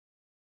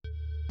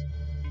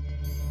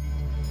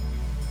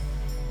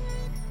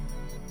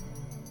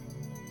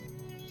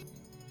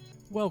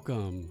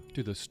Welcome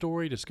to the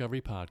Story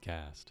Discovery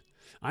Podcast.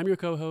 I'm your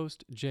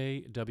co-host,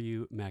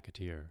 J.W.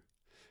 McAteer.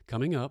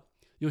 Coming up,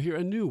 you'll hear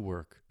a new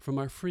work from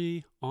our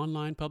free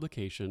online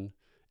publication,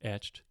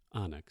 Etched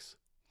Onyx.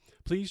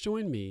 Please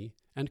join me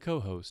and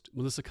co-host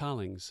Melissa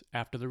Collings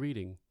after the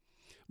reading,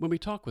 when we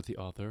talk with the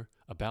author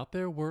about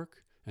their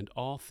work and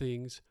all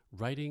things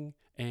writing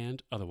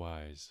and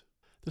otherwise.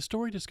 The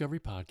Story Discovery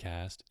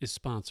Podcast is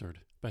sponsored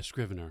by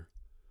Scrivener.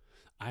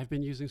 I've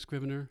been using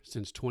Scrivener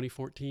since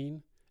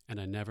 2014, and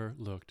I never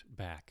looked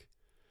back.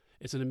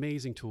 It's an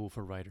amazing tool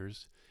for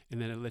writers in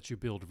that it lets you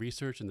build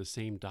research in the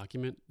same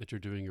document that you're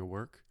doing your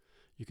work.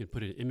 You can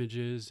put in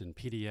images and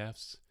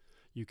PDFs.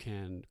 You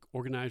can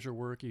organize your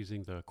work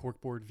using the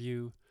corkboard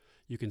view.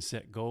 You can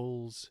set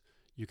goals.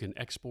 You can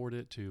export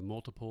it to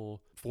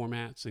multiple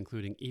formats,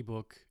 including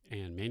ebook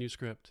and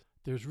manuscript.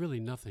 There's really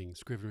nothing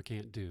Scrivener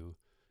can't do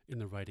in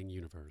the writing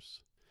universe,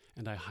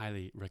 and I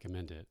highly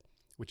recommend it,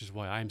 which is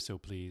why I'm so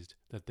pleased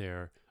that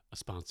they're a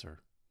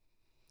sponsor.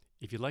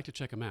 If you'd like to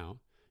check them out,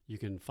 you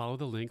can follow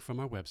the link from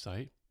our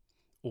website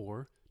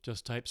or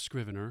just type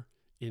Scrivener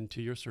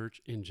into your search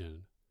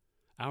engine.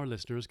 Our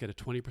listeners get a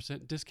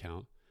 20%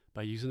 discount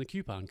by using the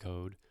coupon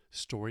code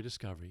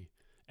STORYDiscovery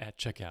at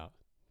checkout.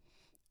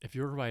 If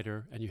you're a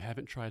writer and you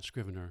haven't tried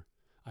Scrivener,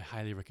 I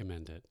highly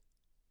recommend it.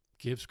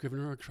 Give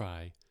Scrivener a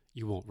try.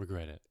 You won't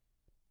regret it.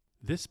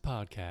 This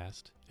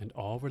podcast and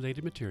all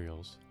related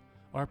materials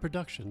are a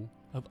production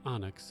of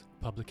Onyx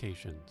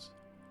Publications.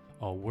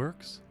 All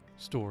works,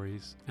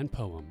 stories, and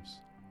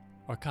poems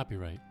are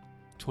copyright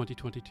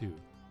 2022.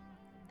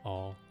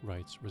 All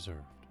rights reserved.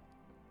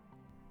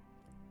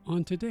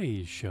 On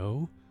today's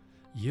show,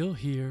 you'll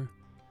hear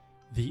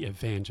The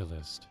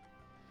Evangelist,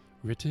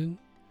 written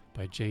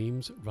by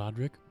James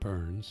Roderick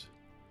Burns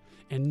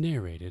and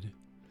narrated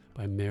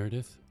by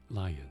Meredith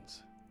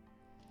Lyons.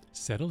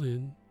 Settle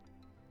in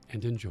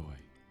and enjoy.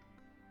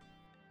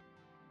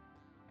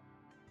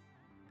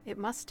 It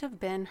must have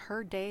been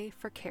her day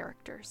for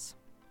characters.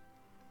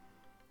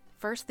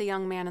 First, the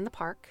young man in the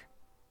park,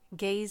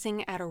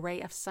 gazing at a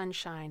ray of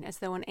sunshine as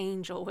though an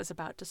angel was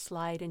about to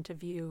slide into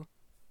view,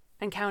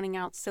 and counting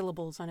out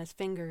syllables on his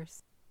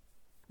fingers.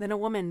 Then a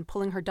woman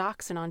pulling her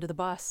dachshund onto the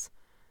bus.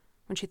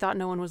 When she thought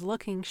no one was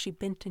looking, she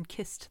bent and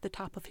kissed the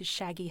top of his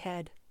shaggy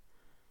head.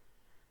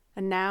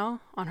 And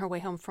now, on her way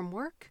home from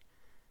work,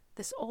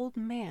 this old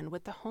man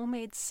with the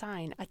homemade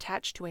sign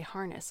attached to a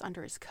harness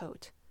under his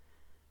coat.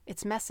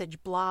 Its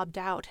message blobbed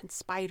out and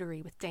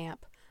spidery with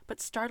damp,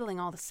 but startling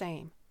all the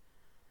same.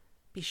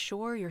 Be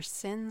sure your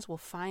sins will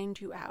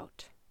find you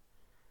out.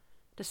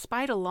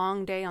 Despite a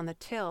long day on the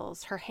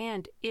tills, her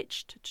hand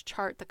itched to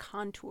chart the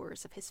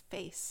contours of his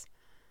face.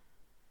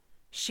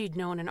 She'd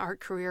known an art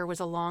career was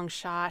a long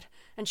shot,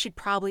 and she'd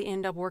probably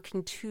end up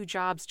working 2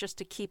 jobs just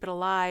to keep it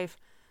alive.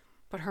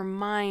 But her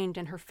mind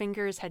and her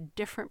fingers had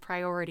different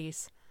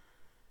priorities.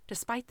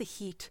 Despite the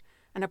heat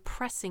and a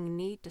pressing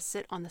need to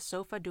sit on the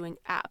sofa doing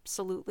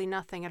absolutely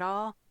nothing at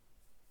all,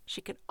 she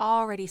could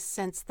already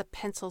sense the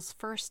pencil's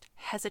first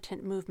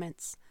hesitant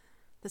movements,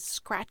 the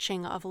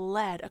scratching of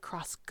lead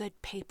across good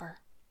paper.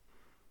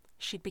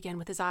 She'd begin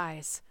with his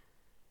eyes.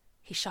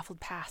 He shuffled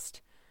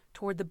past,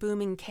 toward the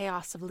booming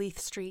chaos of Leith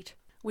Street,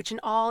 which in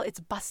all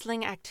its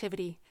bustling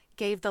activity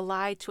gave the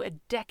lie to a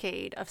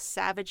decade of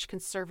savage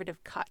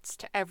conservative cuts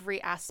to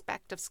every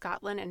aspect of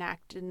Scotland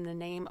enacted in the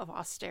name of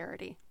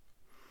austerity.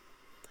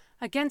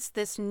 Against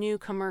this new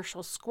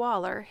commercial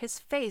squalor, his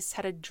face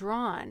had a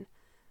drawn,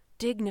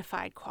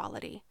 dignified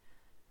quality.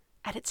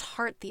 At its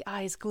heart the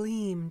eyes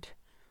gleamed,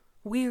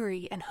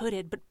 weary and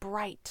hooded, but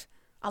bright,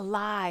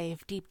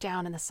 alive deep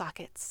down in the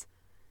sockets.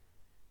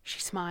 She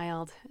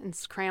smiled and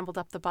scrambled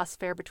up the bus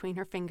fare between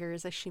her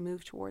fingers as she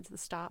moved towards the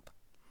stop.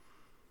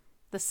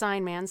 The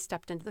sign man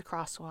stepped into the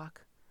crosswalk,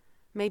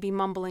 maybe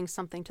mumbling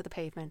something to the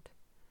pavement.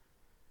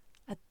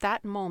 At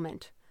that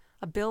moment,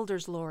 a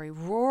builder's lorry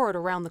roared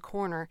around the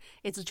corner,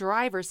 its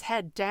driver's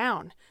head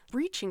down,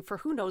 reaching for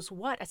who knows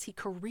what as he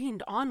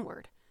careened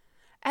onward.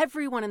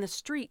 Everyone in the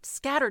street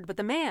scattered but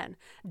the man,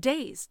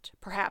 dazed,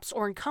 perhaps,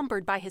 or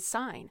encumbered by his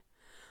sign.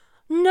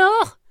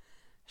 "No!"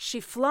 She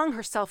flung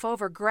herself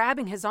over,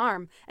 grabbing his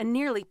arm, and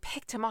nearly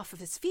picked him off of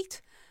his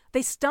feet.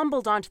 They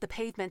stumbled onto the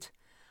pavement.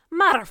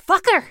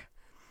 "Motherfucker!"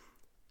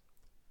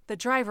 The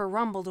driver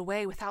rumbled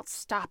away without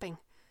stopping,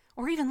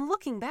 or even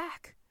looking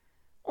back.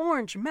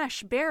 Orange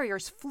mesh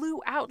barriers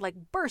flew out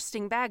like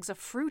bursting bags of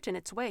fruit in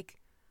its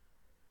wake.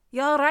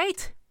 "You all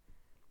right?"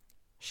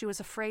 She was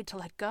afraid to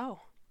let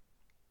go.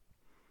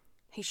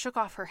 He shook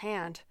off her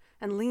hand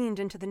and leaned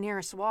into the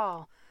nearest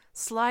wall,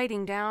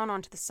 sliding down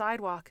onto the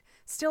sidewalk,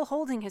 still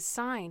holding his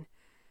sign.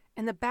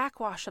 In the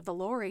backwash of the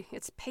lorry,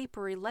 its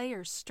papery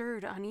layers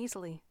stirred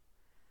uneasily.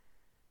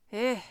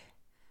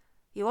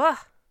 You are?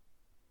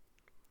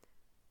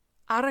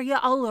 Are you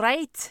all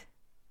right?"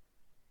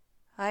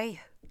 "I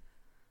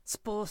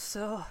suppose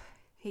so,"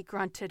 he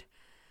grunted,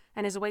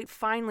 and his weight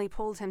finally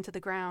pulled him to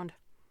the ground.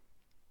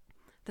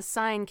 The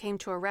sign came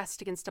to a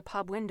rest against a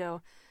pub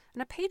window,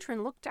 and a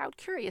patron looked out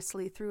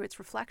curiously through its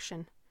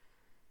reflection.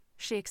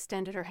 She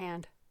extended her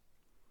hand.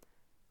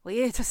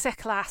 "Wait a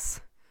sec,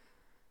 lass.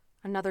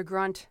 Another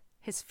grunt.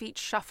 His feet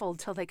shuffled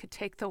till they could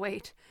take the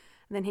weight.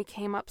 Then he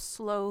came up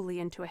slowly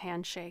into a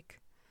handshake.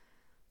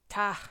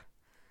 "Ta,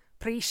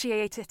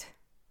 'preciate it."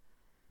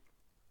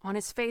 On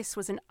his face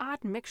was an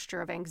odd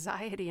mixture of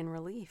anxiety and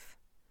relief.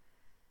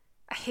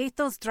 "I hate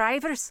those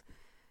drivers.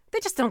 They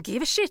just don't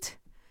give a shit.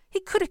 He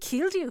could have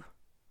killed you."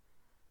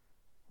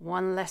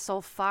 "One less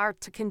old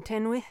fart to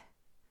contend with."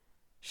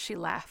 She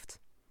laughed.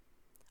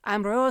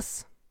 "I'm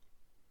Rose."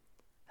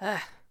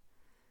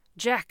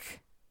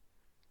 Jack."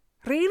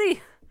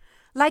 "Really?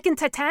 Like in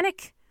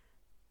Titanic?"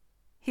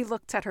 He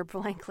looked at her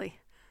blankly,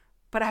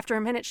 but after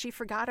a minute she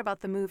forgot about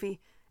the movie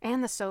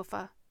and the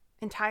sofa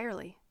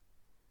entirely.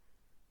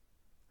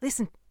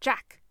 "Listen,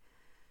 Jack,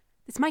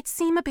 this might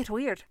seem a bit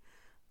weird,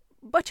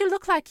 but you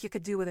look like you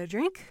could do with a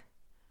drink.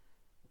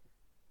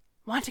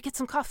 Want to get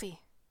some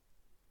coffee?"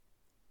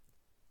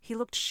 He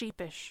looked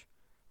sheepish,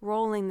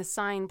 rolling the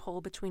sign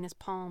pole between his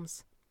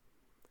palms.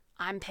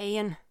 "I'm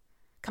paying.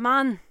 Come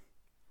on."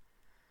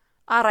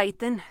 "All right,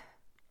 then."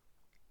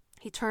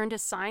 He turned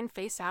his sign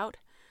face out,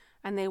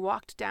 and they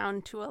walked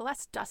down to a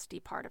less dusty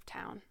part of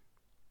town.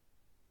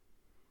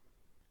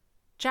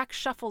 Jack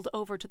shuffled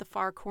over to the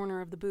far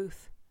corner of the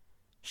booth.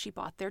 She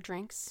bought their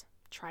drinks,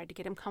 tried to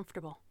get him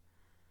comfortable.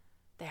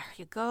 "There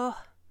you go."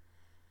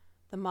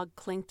 The mug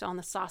clinked on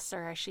the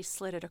saucer as she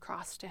slid it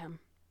across to him.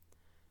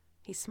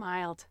 He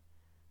smiled,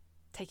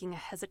 taking a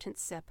hesitant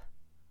sip.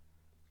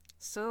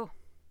 "So,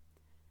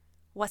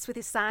 what's with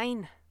his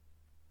sign?"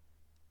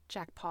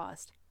 Jack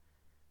paused.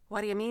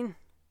 "What do you mean?"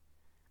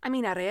 "I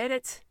mean, I read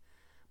it,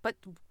 but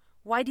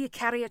why do you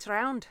carry it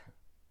round?"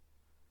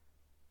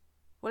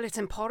 "Well, it's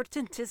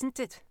important, isn't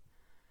it?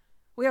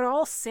 We're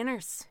all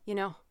sinners, you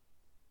know."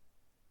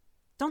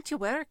 "Don't you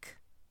work?"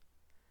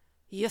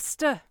 "Used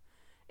to,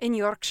 in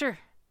Yorkshire.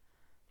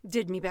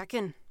 Did me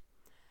beckon.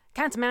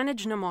 Can't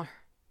manage no more.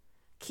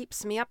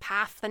 Keeps me up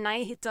half the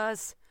night, it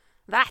does.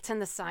 That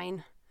and the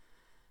sign.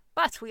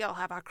 But we all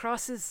have our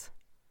crosses.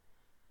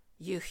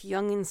 You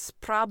young'uns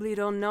probably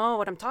don't know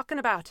what I'm talking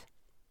about."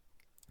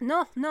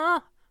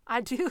 No,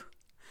 I do,"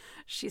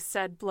 she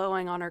said,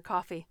 blowing on her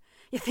coffee.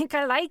 "You think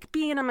I like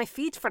being on my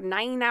feet for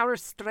 9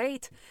 hours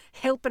straight,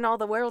 helping all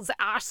the world's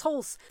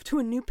arseholes to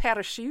a new pair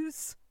of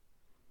shoes?"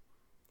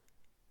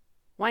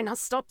 "Why not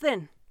stop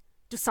then?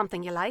 Do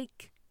something you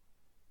like."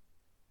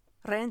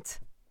 "Rent.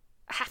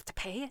 I have to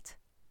pay it.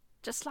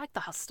 Just like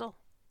the hostel."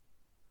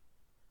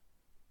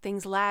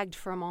 Things lagged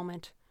for a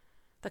moment,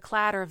 the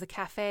clatter of the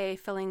cafe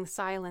filling the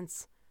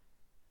silence.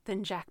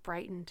 Then Jack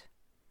brightened.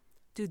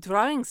 "Do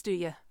drawings, do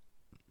you?"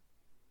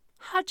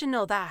 "How'd you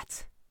know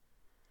that?"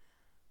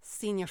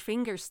 "Seen your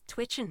fingers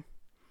twitching.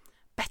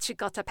 Bet you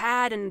got a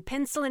pad and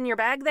pencil in your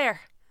bag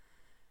there.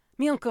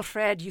 Me Uncle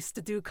Fred used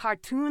to do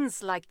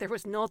cartoons like there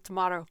was no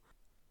tomorrow."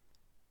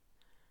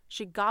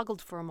 She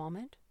goggled for a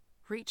moment,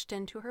 reached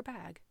into her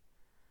bag.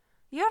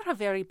 "You're a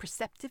very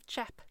perceptive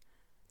chap.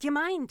 Do you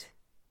mind?"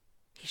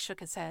 He shook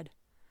his head.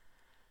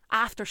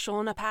 "After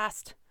Shona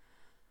passed,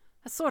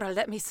 I sort of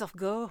let myself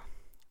go.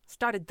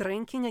 Started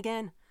drinking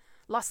again.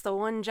 Lost the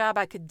one job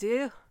I could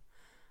do.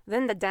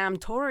 Then the damn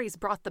Tories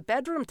brought the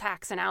bedroom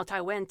tax and out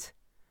I went.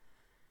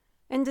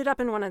 Ended up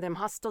in one of them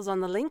hostels on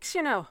the links,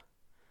 you know.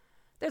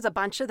 There's a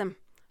bunch of them.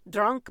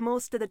 Drunk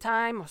most of the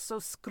time or so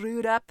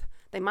screwed up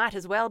they might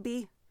as well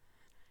be.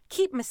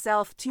 Keep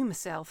myself to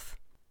myself.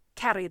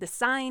 Carry the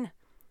sign.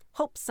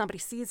 Hope somebody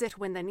sees it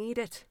when they need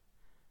it.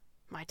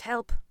 Might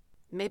help.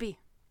 Maybe."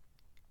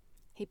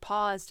 He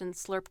paused and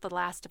slurped the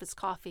last of his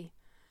coffee.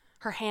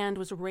 Her hand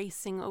was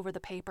racing over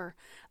the paper,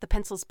 the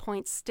pencil's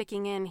points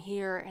sticking in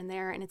here and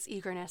there in its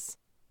eagerness.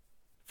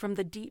 From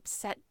the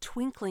deep-set,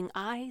 twinkling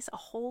eyes, a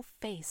whole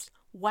face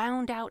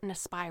wound out in a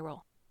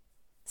spiral.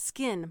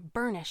 Skin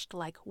burnished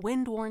like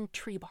wind-worn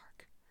tree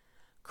bark.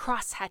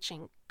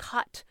 Cross-hatching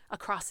cut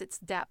across its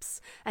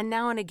depths, and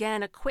now and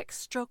again a quick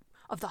stroke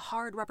of the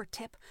hard rubber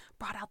tip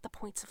brought out the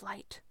points of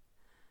light.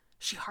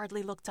 She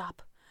hardly looked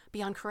up,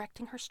 beyond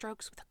correcting her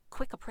strokes with a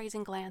quick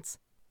appraising glance,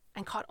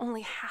 and caught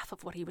only half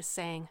of what he was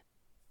saying.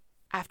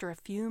 After a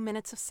few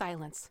minutes of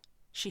silence,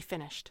 she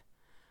finished,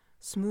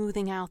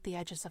 smoothing out the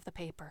edges of the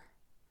paper.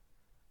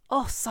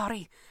 "Oh,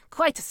 sorry.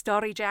 Quite a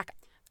story, Jack.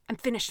 I'm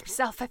finished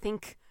myself, I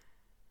think."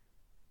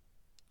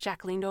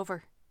 Jack leaned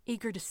over,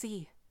 eager to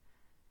see.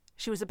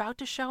 She was about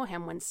to show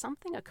him when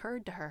something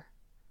occurred to her.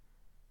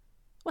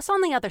 "What's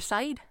on the other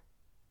side?"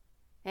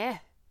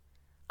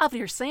 Of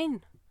your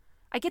sin.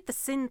 I get the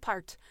sin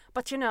part,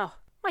 but you know,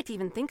 might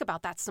even think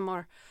about that some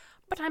more.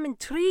 But I'm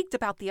intrigued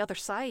about the other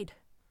side.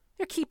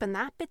 You're keeping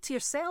that bit to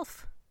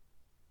yourself."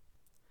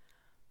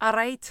 "All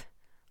right,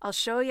 I'll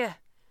show you.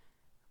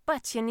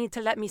 But you need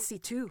to let me see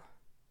too."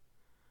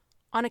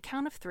 On a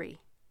count of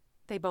 3,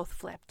 they both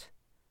flipped.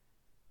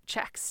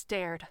 Jack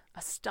stared,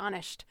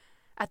 astonished,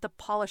 at the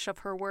polish of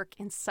her work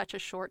in such a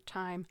short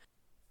time.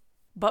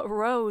 But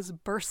Rose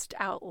burst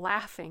out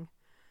laughing.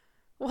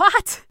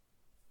 "What?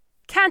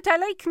 Can't I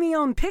like me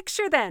own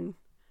picture then?"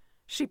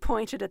 She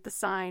pointed at the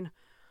sign.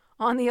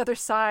 On the other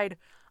side,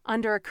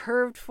 under a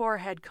curved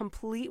forehead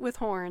complete with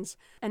horns,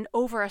 and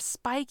over a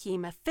spiky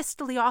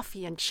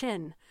Mephistopheleian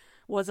chin,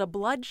 was a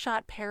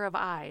bloodshot pair of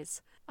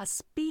eyes, a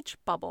speech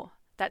bubble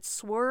that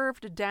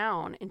swerved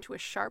down into a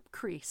sharp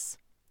crease.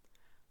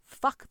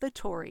 "Fuck the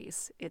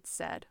Tories," it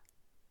said.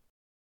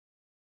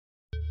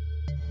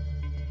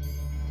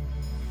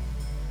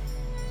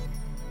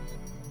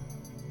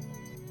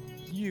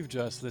 You've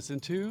just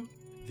listened to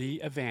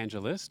The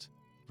Evangelist,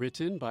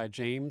 written by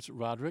James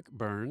Roderick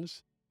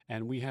Burns.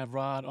 And we have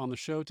Rod on the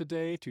show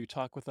today to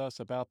talk with us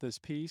about this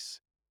piece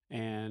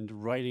and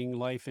writing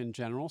life in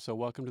general. So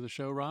welcome to the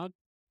show, Rod.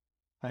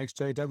 Thanks,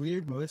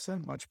 JW, Melissa.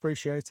 Much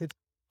appreciated.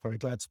 Very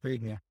glad to be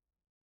here.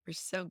 We're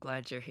so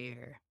glad you're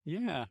here.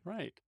 Yeah,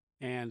 right.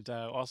 And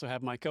also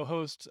have my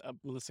co-host,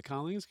 Melissa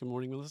Collins. Good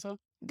morning, Melissa.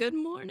 Good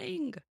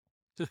morning.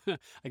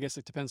 I guess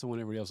it depends on when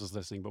everybody else is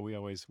listening, but we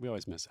always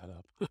mess that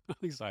up. At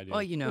least I do.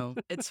 Well,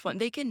 it's fun.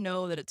 They can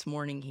know that it's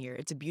morning here.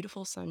 It's a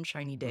beautiful,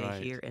 sunshiny day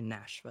Right. here in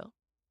Nashville.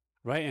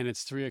 Right, and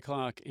it's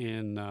 3:00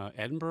 in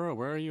Edinburgh.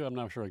 Where are you? I'm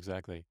not sure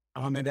exactly.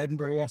 I'm in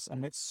Edinburgh, yes,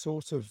 and it's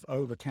sort of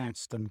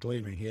overcast and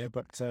gloomy here,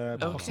 but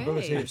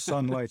possibility Okay. of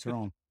sun later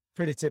on.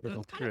 Pretty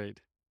typical.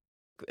 Great.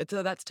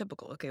 So that's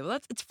typical. Okay, well,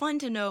 it's fun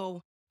to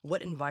know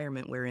what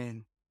environment we're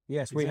in.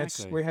 Yes,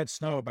 Exactly. we had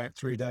snow about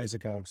 3 days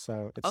ago,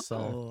 so it's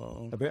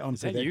Oh, a bit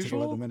Is that unpredictable at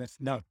usual? the minute.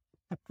 No.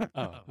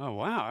 Oh,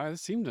 wow. It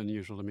seemed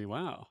unusual to me.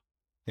 Wow.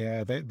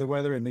 Yeah, the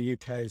weather in the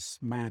UK is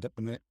mad at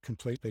the minute,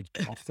 completely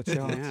off the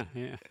charts.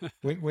 Yeah.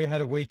 We had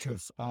a week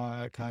of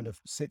kind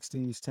of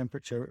 60s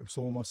temperature. It was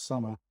almost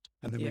summer.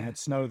 And then we Yeah. had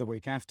snow the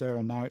week after,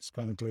 and now it's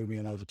kind of gloomy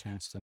and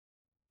overcast.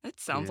 that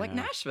sounds like Yeah.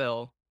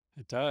 Nashville.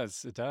 It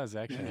does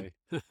actually.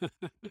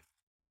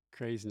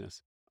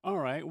 Craziness. All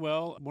right.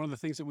 Well, one of the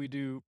things that we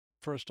do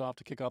first off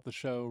to kick off the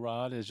show,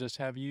 Rod, is just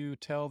have you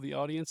tell the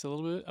audience a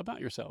little bit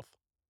about yourself.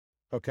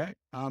 Okay.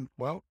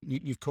 Well,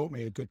 you've caught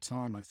me a good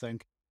time, I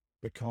think,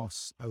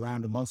 because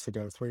around a month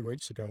ago, 3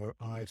 weeks ago,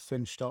 I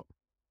finished up,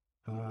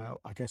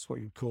 I guess what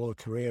you'd call a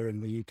career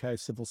in the UK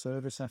civil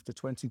service after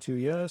 22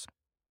 years.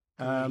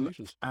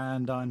 Congratulations.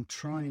 And I'm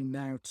trying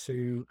now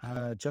to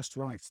just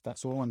write.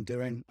 That's all I'm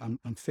doing.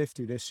 I'm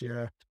 50 this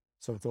year.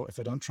 So I thought if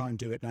I don't try and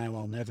do it now,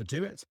 I'll never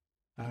do it.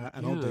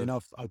 And oddly Yeah.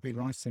 enough, I've been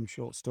writing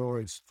short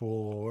stories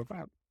for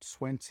about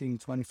 20,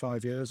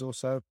 25 years or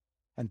so.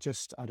 And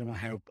just, I don't know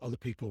how other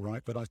people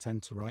write, but I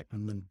tend to write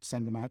them and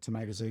send them out to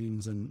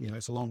magazines. And,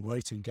 it's a long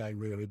waiting game,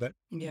 really. But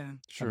Yeah.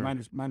 Sure. I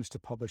managed to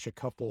publish a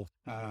couple,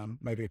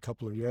 maybe a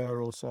couple of year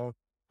or so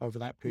over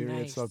that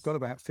period. So I've Nice. got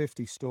about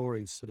 50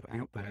 stories sort of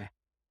out there.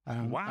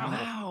 Wow.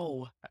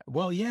 Wow.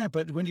 Well, yeah,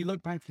 but when you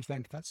look back, you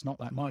think that's not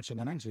that much. And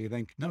then actually you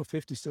think, no,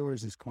 50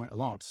 stories is quite a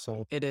lot.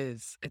 So It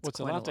is. It's What's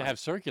a quite lot to have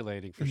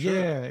circulating for sure.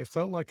 yeah, it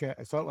felt like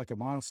a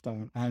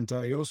milestone. And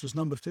yours was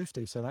number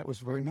 50. So that was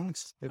very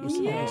nice. It was,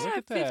 Oh, Yeah, look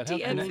at that. How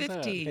 50 and cool is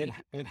that? 50.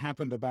 it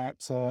happened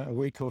about a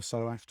week or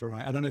so after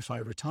I don't know if I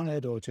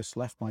retired or just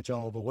left my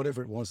job or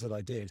whatever it was that I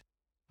did.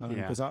 Yeah.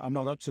 Because I'm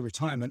not up to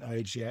retirement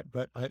age yet,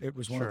 but it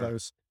was one of Sure.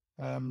 those,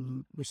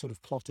 we sort of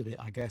plotted it,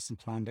 I guess, and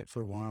planned it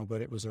for a while,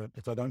 but it was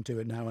if I don't do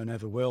it now, I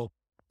never will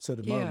sort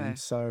of Yeah. moment.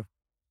 So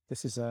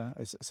this is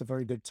it's a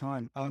very good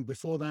time.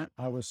 Before that,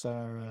 I was,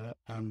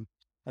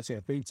 actually,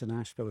 I've been to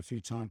Nashville a few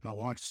times. My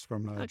wife's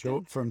from,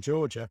 Okay. from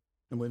Georgia,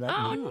 and we met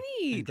Oh, in,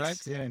 neat.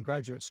 in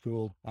graduate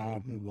school,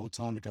 a long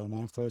time ago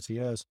now, 30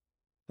 years.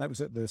 That was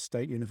at the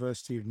State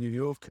University of New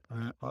York,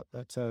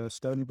 at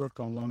Stony Brook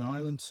on Long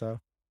Island. So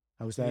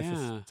I was there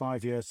Yeah. for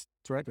 5 years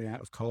directly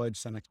out of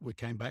college. Then we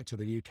came back to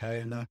the UK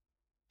and I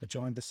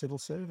joined the civil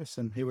service.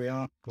 And here we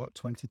are,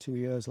 22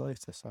 years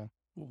later. So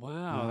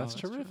Wow, that's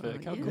that's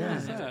terrific. How right, cool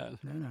is yeah.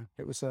 that? no,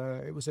 it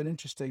was an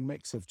interesting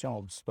mix of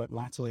jobs. But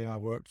latterly, I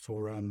worked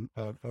for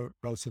a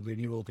relatively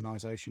new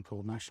organisation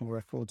called National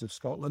Records of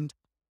Scotland.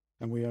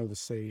 And we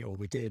oversee, or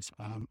we did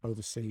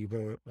oversee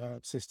the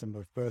system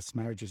of births,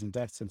 marriages, and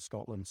deaths in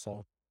Scotland.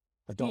 So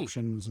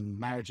adoptions and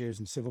marriages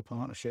and civil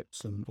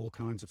partnerships and all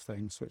kinds of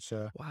things, which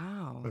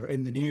Wow. are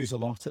in the news a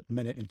lot at the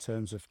minute in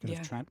terms of kind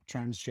Yeah. of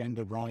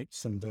transgender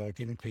rights and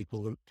giving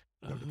people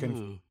kind of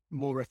Oh,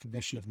 more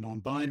recognition of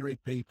non-binary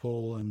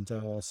people and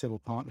civil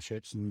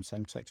partnerships and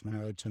same-sex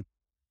marriage and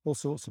all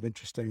sorts of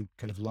interesting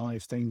kind of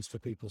live things for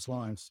people's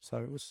lives. So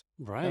it was,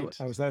 right.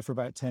 I was there for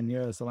about 10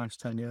 years, the last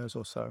 10 years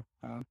or so.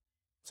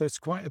 So it's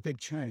quite a big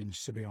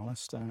change, to be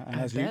honest. And I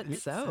as bet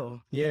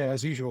so. yeah,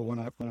 as usual, when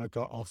I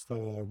got off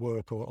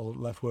work or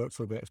left work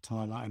for a bit of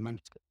time, I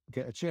managed to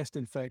get a chest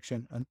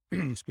infection and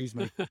excuse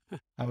me,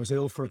 I was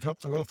ill for a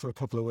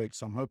couple of weeks.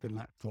 So I'm hoping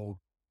that all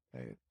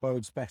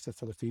bodes better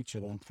for the future.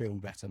 I'm feeling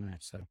better now.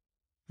 So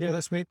yeah,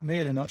 that's me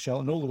in a nutshell.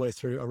 And all the way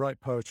through, I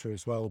write poetry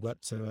as well, but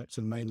it's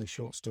mainly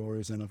short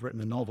stories. And I've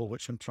written a novel,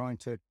 which I'm trying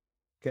to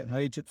get an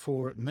agent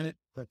for at the minute.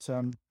 But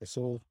it's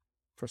all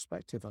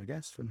perspective, I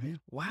guess, from here.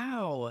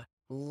 Wow.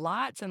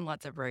 Lots and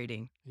lots of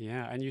writing.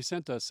 Yeah, and you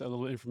sent us a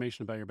little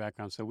information about your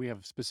background, so we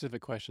have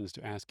specific questions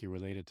to ask you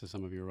related to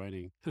some of your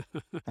writing.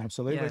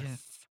 Absolutely.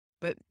 Yes.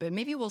 But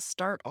maybe we'll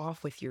start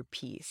off with your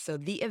piece. So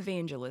The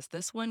Evangelist,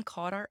 this one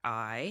caught our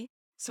eye.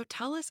 So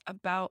tell us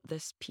about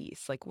this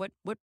piece. Like what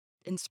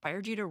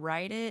inspired you to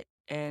write it?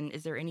 And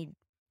is there any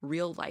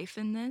real life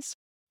in this?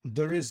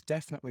 there is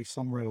definitely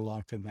some real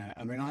life in there.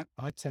 I mean,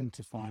 I tend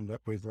to find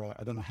that with,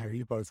 I don't know how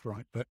you both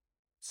write, but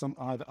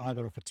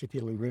either a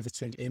particularly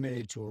riveting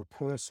image or a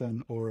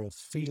person or a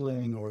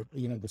feeling or,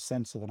 the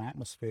sense of an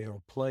atmosphere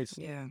or place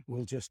Yeah.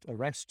 will just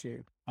arrest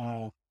you.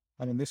 And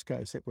in this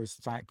case, it was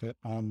the fact that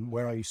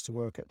where I used to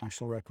work at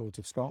National Records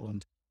of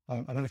Scotland, I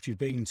don't know if you've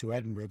been to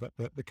Edinburgh,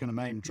 but the kind of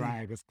main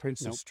drag of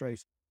Princes Nope.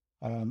 Street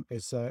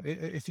is,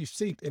 if you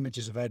see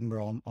images of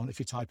Edinburgh if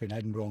you type in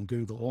Edinburgh on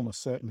Google,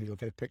 almost certainly you'll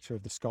get a picture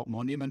of the Scott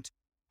Monument,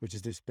 which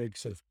is this big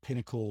sort of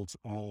pinnacled,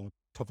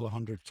 couple of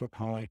 100-foot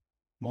high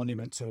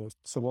monument to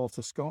Sir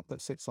Walter Scott that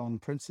sits on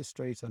Princes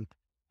Street. And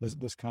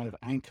there's kind of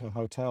anchor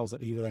hotels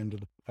at either end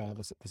of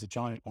there's a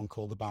giant one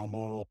called the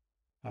Balmoral,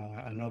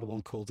 another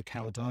one called the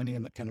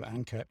Caledonian that kind of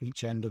anchor at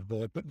each end of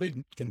the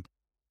big kind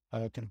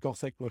of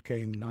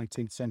Gothic-looking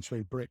 19th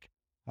century brick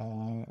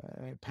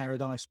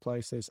paradise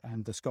places,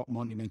 and the Scott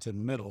Monument in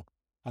the middle.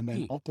 And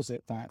then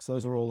opposite that, so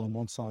those are all on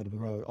one side of the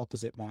road.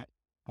 Opposite that,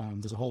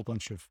 there's a whole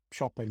bunch of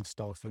shopping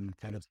stuff and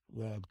kind of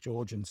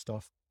Georgian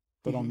stuff.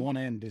 But on one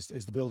end is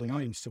the building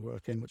I used to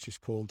work in, which is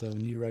called the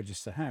New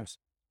Register House.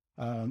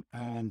 And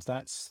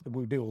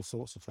we do all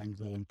sorts of things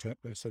there in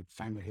terms of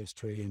family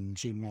history and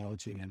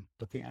genealogy and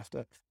looking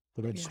after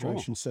the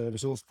registration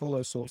service, all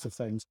those sorts of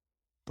things.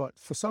 But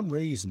for some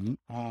reason,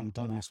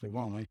 don't ask me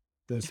why,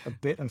 there's a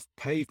bit of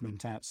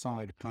pavement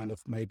outside, kind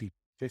of maybe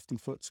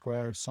 50-foot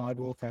square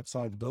sidewalk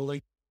outside the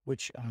building,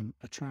 which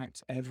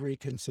attracts every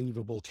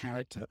conceivable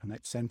character and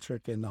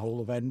eccentric in the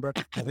whole of Edinburgh.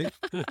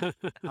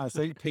 I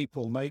think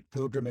people make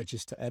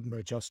pilgrimages to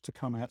Edinburgh just to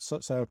come out.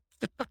 So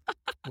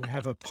we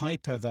have a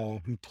piper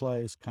there who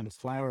plays kind of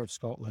Flower of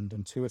Scotland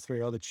and 2 or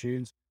 3 other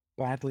tunes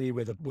badly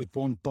with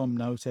one bum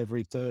note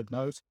every third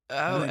note.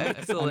 Oh,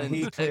 excellent. And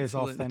he clears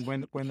off. Excellent.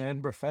 Then when the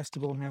Edinburgh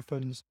Festival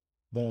happens,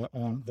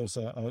 there's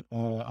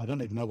I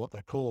don't even know what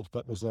they're called,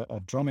 but there's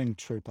a drumming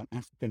troupe, an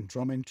African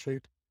drumming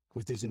troupe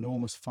with these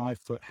enormous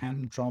 5-foot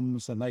hand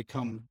drums, and they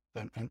come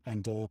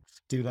and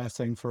do their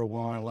thing for a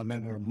while. And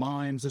then there are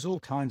mimes. There's all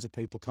kinds of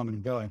people coming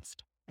and going.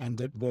 And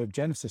the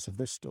genesis of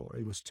this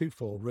story was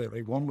twofold,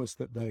 really. One was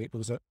that there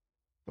was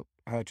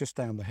just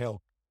down the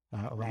hill,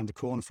 around the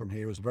corner from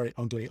here, was a very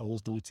ugly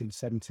old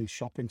 1970s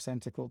shopping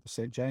centre called the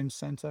St. James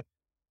Centre.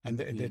 And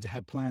they'd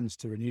had plans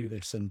to renew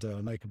this and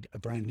make a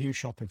brand new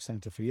shopping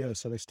centre for years.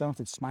 So they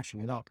started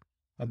smashing it up.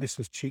 And this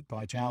was cheek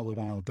by jowl with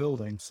our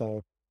building.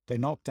 So they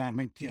knocked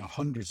down,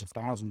 hundreds of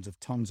thousands of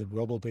tons of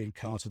rubble being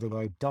carted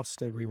away,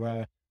 dust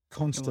everywhere,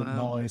 constant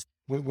noise.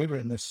 We were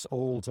in this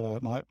old,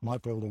 my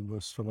building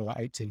was from about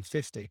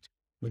 1850.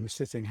 We were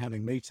sitting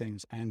having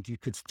meetings, and you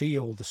could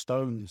feel the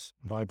stones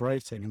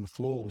vibrating and the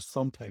floor was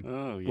thumping.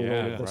 Oh, with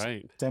yeah, all of this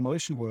right.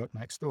 demolition work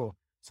next door.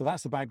 So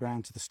that's the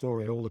background to the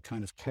story, all the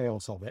kind of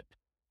chaos of it.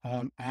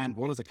 And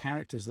one of the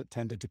characters that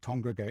tended to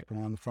congregate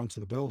around the front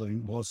of the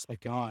building was a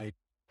guy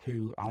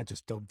who I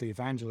just dubbed the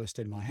evangelist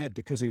in my head,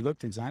 because he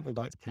looked exactly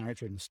like the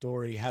character in the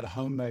story. He had a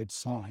homemade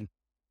sign,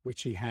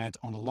 which he had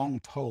on a long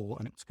pole,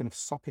 and it was kind of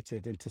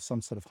socketed into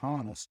some sort of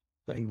harness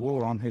that he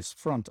wore on his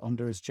front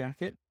under his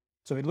jacket.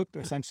 So it looked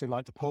essentially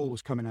like the pole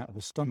was coming out of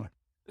his stomach.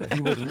 But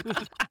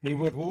he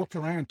would walk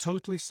around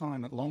totally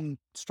silent, long,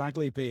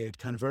 straggly beard,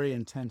 kind of very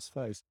intense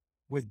face,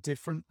 with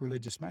different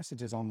religious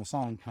messages on the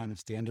sign, kind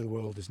of, the end of the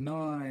world is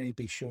nigh,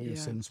 be sure your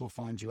sins will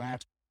find you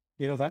out.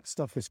 That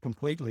stuff is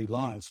completely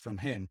lies from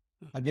him.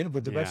 And,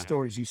 with the best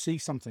stories, you see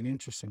something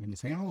interesting and you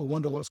think, oh, I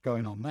wonder what's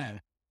going on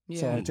there.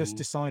 So I just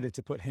decided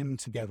to put him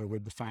together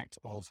with the fact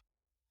of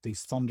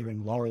these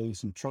thundering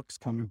lorries and trucks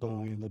coming by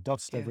and the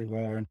dust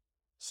everywhere, and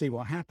see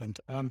what happened.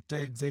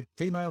 The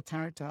female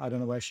character, I don't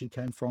know where she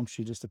came from.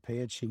 She just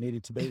appeared. She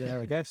needed to be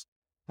there, I guess.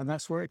 And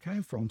that's where it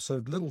came from.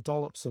 So little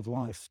dollops of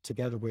life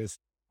together with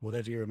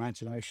whatever your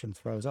imagination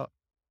throws up.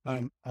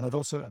 And I'd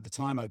also, at the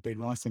time, I'd been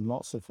writing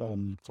lots of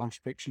flash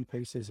fiction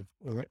pieces of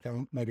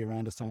maybe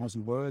around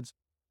 1,000 words.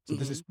 So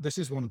this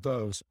is one of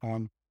those.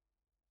 And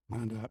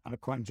I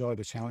quite enjoy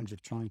the challenge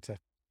of trying to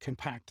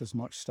compact as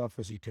much stuff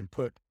as you can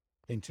put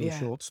into a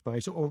short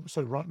space, or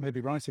sort of maybe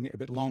writing it a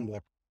bit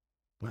longer,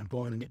 when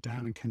boiling it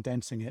down and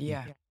condensing it,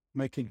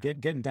 and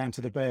getting down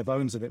to the bare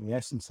bones of it and the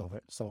essence of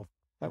it. So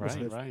that was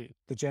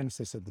the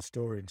genesis of the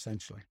story,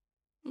 essentially.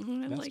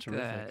 I That's like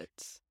terrific.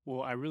 that.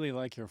 Well, I really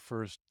like your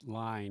first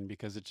line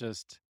because it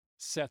just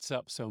sets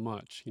up so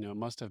much. It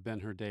must have been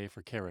her day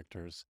for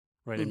characters,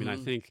 right? I mean, I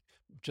think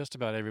just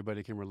about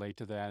everybody can relate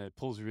to that. It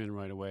pulls you in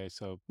right away.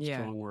 So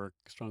strong work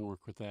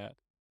with that.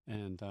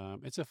 And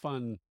it's a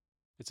fun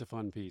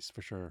piece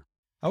for sure.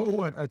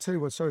 Oh, I tell you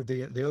what, sorry,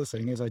 the other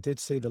thing is I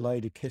did see the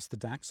lady kiss the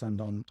dachshund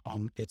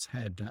on its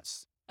head.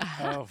 That's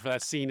Oh, for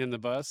that scene in the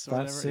bus or that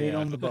whatever? scene Yeah.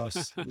 on the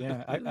bus.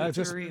 Yeah,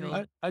 That's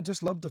real. I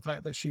just loved the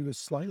fact that she was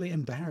slightly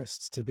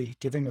embarrassed to be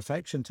giving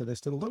affection to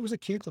this that was a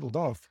cute little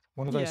dog.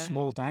 One of those Yeah.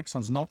 small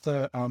dachshunds, not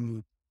the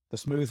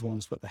smooth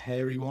ones, but the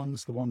hairy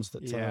ones, the ones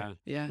that Yeah.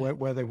 Yeah.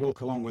 where they walk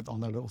along with on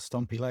their little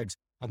stumpy legs,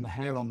 and the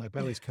hair on their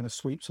bellies kind of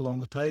sweeps along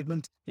the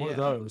pavement. One of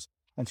Yeah. those,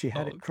 and she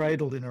had Oh, it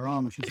cradled in her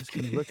arm, and she's just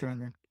going to look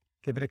around.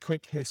 give it a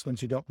quick hiss when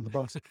she got on the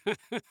bus.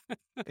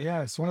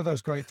 Yeah, it's one of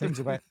those great things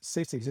about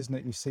cities, isn't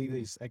it? You see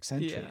these Yeah.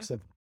 eccentrics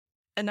of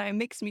And it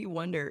makes me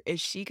wonder, is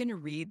she going to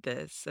read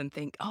this and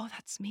think, oh,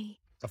 that's me?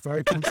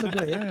 very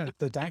possibly, yeah,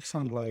 the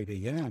Dachshund lady,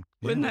 yeah,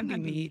 Wouldn't yeah. that be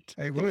neat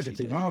It if would, she it'd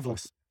be did?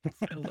 marvelous.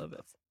 I love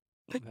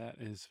it. That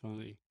is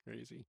funny.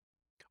 Crazy.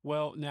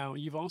 Well, now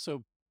you've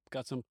also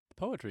got some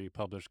poetry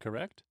published,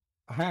 correct?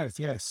 I have,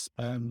 yes,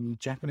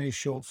 Japanese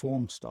short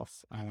form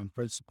stuff,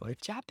 principally.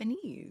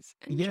 Japanese.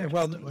 Yeah,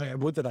 well, Interesting. I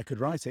would that I could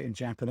write it in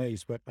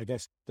Japanese, but I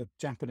guess the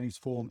Japanese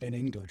form in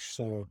English.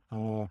 So,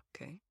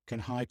 Okay.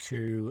 can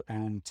haiku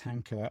and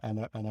tanka and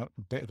a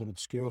bit of an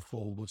obscure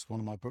form was one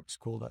of my books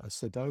called a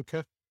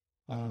Sudoku,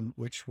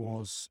 which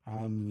was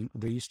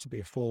there used to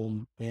be a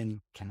form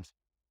in kind of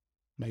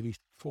maybe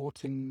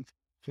 14th,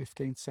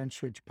 15th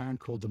century Japan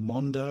called the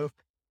Mondo,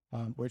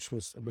 which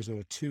was a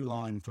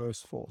 2-line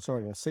verse form,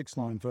 sorry, a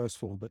 6-line verse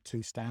form, but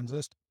 2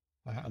 stanzas.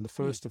 And the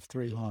first of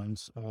 3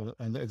 lines,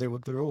 and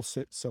they're all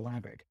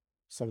syllabic.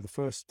 So the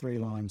first 3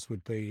 lines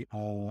would be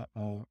a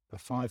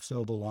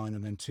 5-syllable line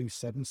and then 2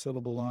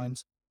 7-syllable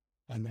lines.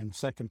 And then the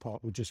second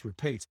part would just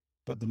repeat.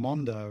 But the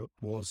Mondo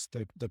was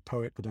the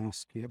poet would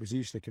ask, it was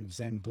usually kind of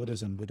Zen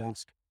Buddhism, would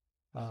ask,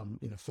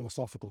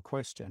 philosophical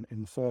question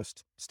in the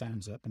first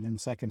stanza, and then the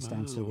second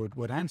stanza Wow.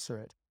 would answer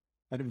it.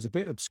 And it was a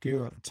bit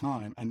obscure at the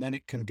time. And then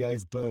it kind of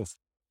gave birth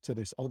to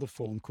this other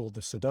form called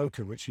the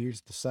Sudoku, which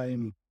used the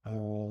same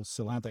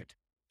syllabic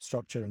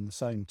structure and the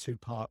same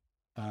 2-part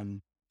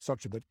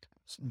structure, but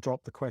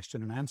dropped the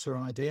question and answer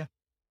idea.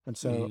 And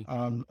so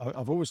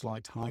I've always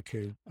liked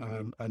haiku.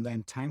 And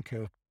then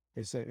tanka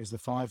is the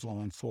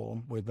 5-line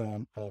form with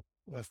a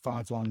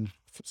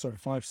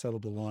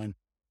 5-syllable line,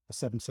 a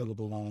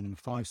 7-syllable line, and a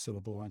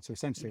 5-syllable line. So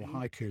essentially a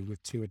haiku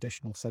with 2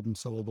 additional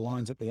 7-syllable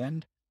lines at the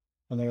end.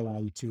 And they allow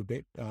you to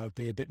be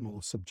a bit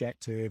more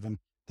subjective. And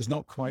there's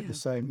not quite the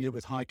same,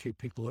 with haiku,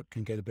 people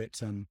can get a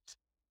bit, I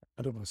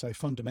don't want to say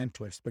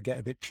fundamentalist, but get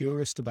a bit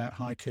purist about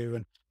haiku.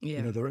 And,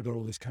 Yeah. there are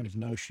all these kind of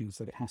notions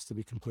that it has to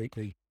be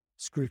completely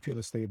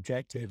scrupulously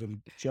objective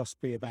and just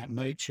be about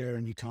nature.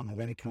 And you can't have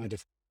any kind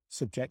of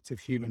subjective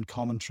human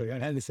commentary,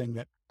 and anything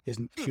that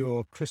isn't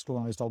pure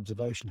crystallized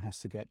observation has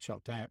to get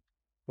chucked out.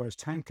 Whereas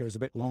tanka is a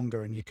bit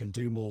longer and you can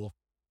do more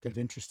kind of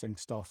interesting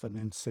stuff. And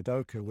then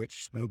Sudoku,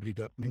 which nobody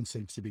but me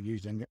seems to be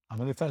using. I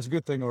don't know if that's a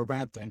good thing or a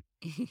bad thing.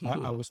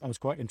 I was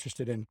quite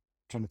interested in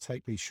trying to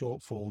take these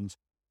short forms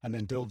and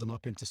then build them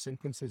up into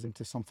sequences,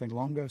 into something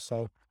longer.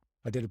 So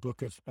I did a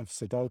book of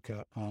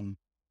Sudoku,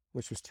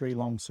 which was 3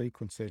 long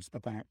sequences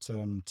about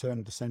turn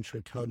of the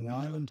century Coney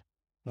Island,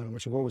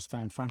 which I've always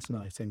found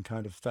fascinating,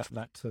 kind of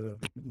that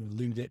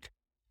ludic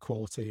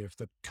quality of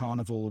the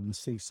carnival and the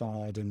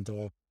seaside. And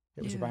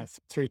it was about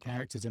 3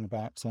 characters in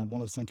about,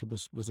 one I think it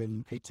was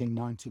in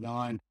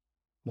 1899,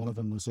 one of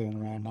them was in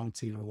around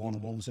 1901,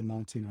 and one was in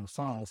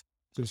 1905.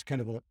 So it's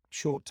kind of a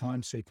short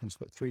time sequence,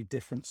 but 3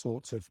 different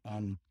sorts of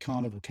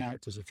carnival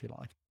characters, if you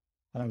like.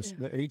 And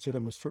each of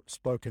them was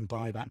spoken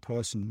by that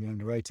person,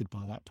 narrated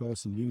by that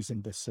person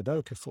using this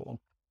Sudoku form.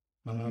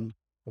 But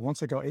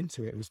once I got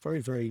into it, it was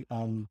very, very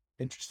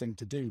interesting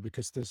to do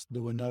because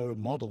there were no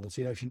models.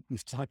 If you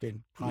type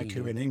in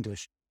haiku in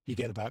English, you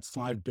get about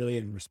 5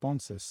 billion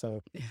responses.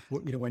 So,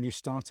 when you're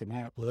starting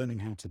out learning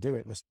how to do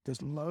it,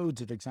 there's loads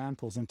of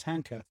examples. And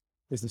tanka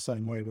is the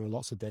same way. There are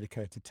lots of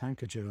dedicated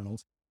tanka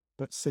journals.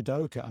 But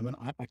Sudoku,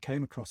 I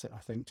came across it, I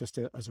think, just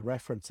as a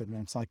reference in an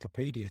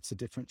encyclopedia to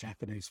different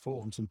Japanese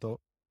forms and thought,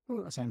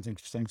 oh, that sounds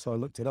interesting. So I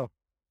looked it up.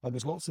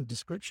 There's lots of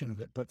description of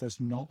it, but there's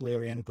not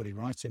really anybody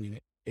writing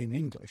it in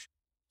English.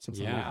 So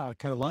a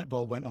kind of light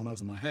bulb went on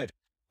over my head.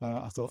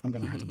 I thought, I'm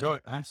going to have to go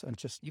at that and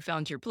just... You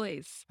found your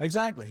place.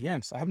 Exactly,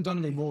 yes. I haven't done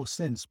any more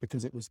since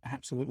because it was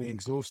absolutely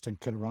exhausting,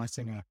 kind of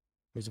writing it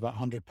was about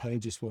 100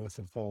 pages worth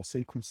of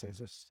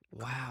sequences.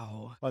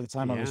 Wow. By the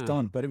time I was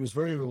done, but it was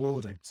very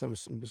rewarding. So it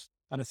was,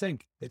 and I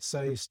think it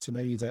says to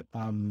me that,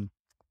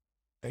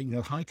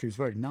 haiku is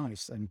very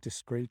nice and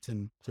discreet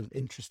and sort of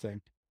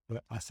interesting,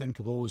 but I think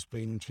I've always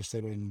been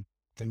interested in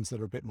things that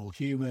are a bit more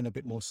human, a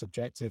bit more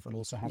subjective, and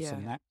also have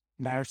some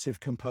narrative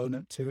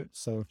component to it.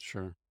 So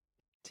Sure.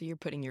 So you're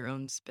putting your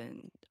own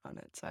spin on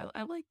it. So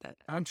I like that.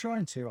 I'm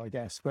trying to, I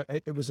guess, but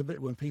it was a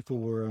bit when people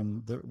were,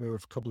 there were a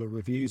couple of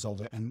reviews of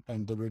it,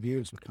 and the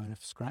reviewers were kind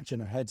of scratching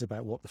their heads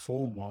about what the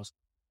form was.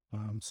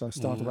 So I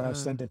started, when I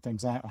was sending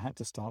things out, I had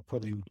to start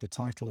putting the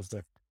title of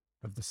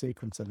the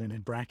sequence and then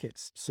in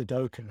brackets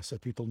Sudoku, so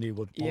people knew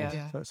what it was.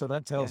 Yeah. So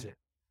that tells you.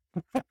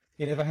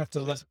 You never have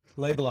to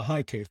label a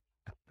haiku.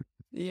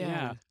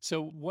 Yeah.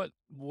 So what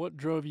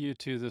drove you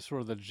to the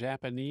sort of the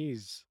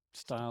Japanese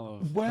style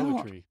of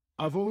Well, poetry?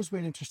 I've always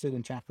been interested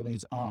in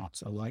Japanese art.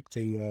 I like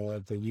the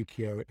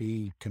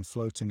ukiyo-e kind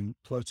of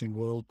floating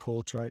world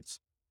portraits.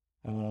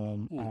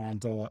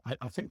 And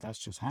I think that's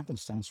just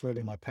happenstance,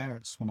 really. My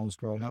parents, when I was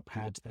growing up,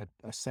 had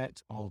a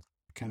set of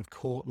kind of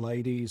court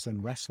ladies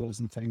and wrestlers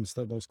and things,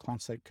 those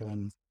classic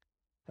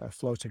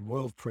floating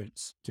world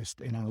prints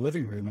just in our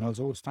living room. And I was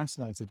always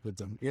fascinated with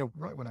them,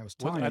 right when I was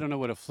tiny. I don't know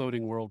what a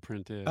floating world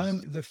print is.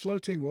 The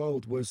floating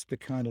world was the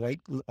kind of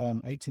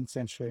 18th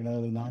century and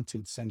early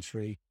 19th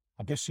century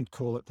I guess you'd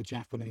call it the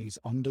Japanese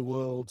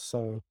underworld.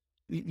 So,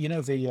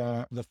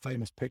 the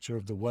famous picture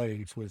of the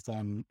wave with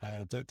the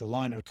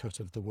lino cut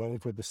of the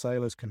wave with the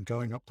sailors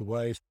going up the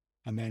wave,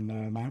 and then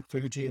Mount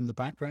Fuji in the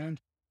background.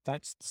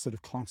 That's sort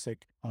of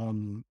classic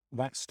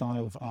that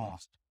style of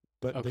art.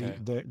 But Okay.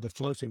 the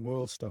floating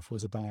world stuff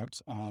was about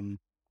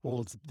all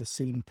of the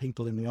seen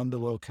people in the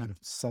underworld, kind of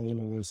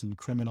sailors and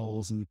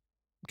criminals and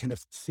kind of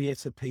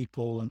theatre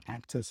people and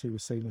actors who were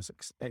seen as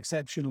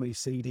exceptionally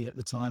seedy at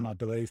the time, I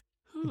believe,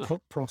 and Huh.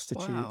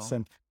 prostitutes Wow.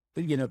 and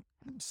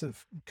sort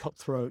of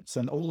cutthroats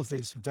and all of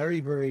these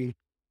very, very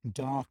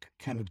dark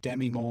kind of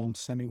demi-monde,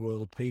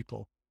 semi-world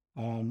people.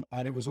 And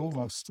it was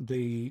almost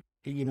the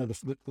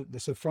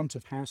sort of front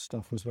of house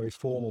stuff was very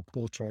formal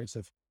portraits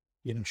of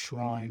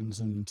shrines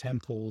and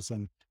temples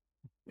and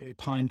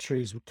pine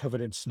trees were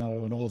covered in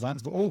snow and all of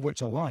that, all of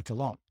which I like a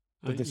lot.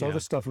 But this other Yeah.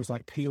 stuff was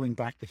like peeling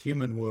back the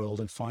human world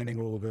and finding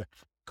all the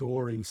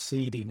gory,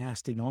 seedy,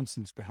 nasty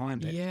nonsense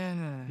behind it.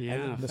 Yeah. And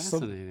Yeah. there's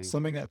Fascinating.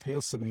 something that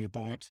appeals to me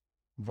about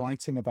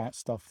writing about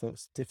stuff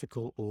that's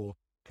difficult or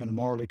kind of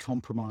morally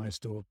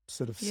compromised or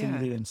sort of Yeah.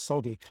 seedy and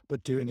soggy,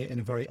 but doing it in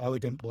a very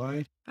elegant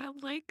way. I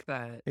like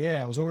that.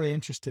 Yeah, I was already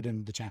interested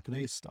in the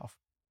Japanese stuff.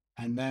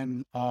 And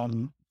then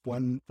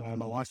when my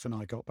wife and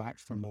I got back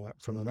from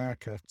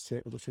America,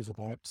 which was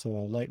about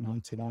late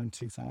 99,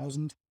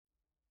 2000,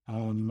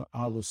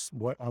 I was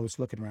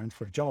looking around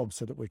for a job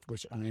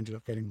which I ended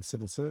up getting the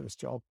civil service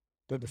job.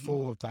 But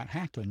before that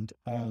happened,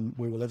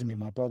 we were living in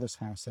my brother's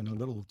house in a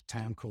little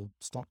town called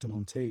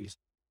Stockton-on-Tees,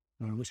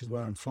 which is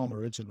where I'm from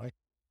originally,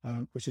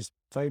 which is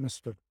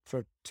famous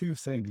for two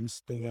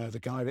things. The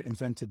guy that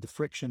invented the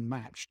friction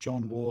match,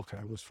 John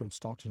Walker, was from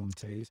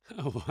Stockton-on-Tees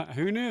Oh, wow.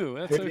 Who knew?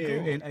 That's so in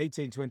cool.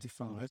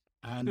 1825,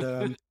 and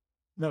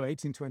no,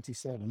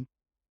 1827.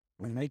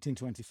 In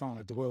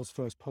 1825, the world's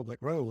first public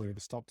railway, the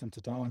Stockton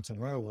to Darlington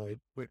Railway,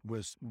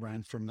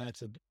 ran from there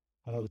to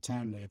another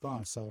town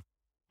nearby. So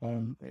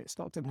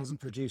Stockton hasn't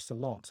produced a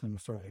lot, I'm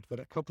afraid, but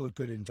a couple of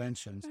good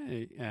inventions.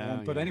 Hey,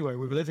 But yeah. anyway,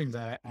 we were living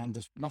there, and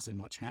there's nothing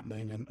much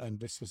happening. And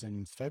this was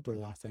in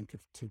February, I think,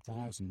 of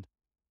 2000.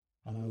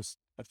 And I was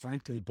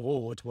frankly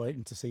bored,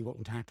 waiting to see what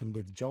would happen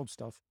with the job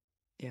stuff.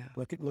 Yeah.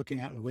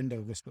 Looking out the window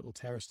of this little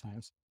terraced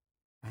house,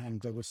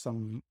 and there was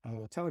some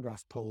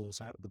telegraph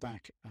poles out the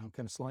back, kind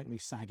of slightly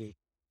saggy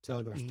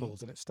telegraph Mhm.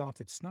 poles, and it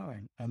started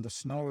snowing, and the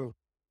snow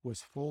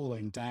was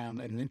falling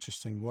down in an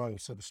interesting way.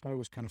 So the snow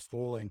was kind of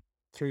falling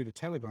through the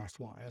telegraph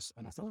wires,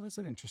 and I thought, that's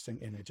an interesting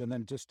image. And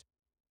then just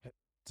uh,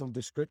 some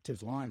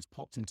descriptive lines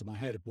popped into my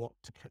head of what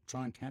to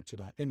try and capture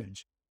that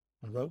image.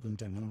 I wrote them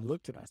down and I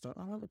looked at it. I thought,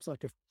 oh, that looks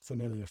like a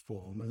familiar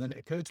form. And then it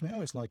occurred to me,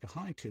 oh, it's like a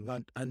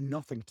haiku. I knew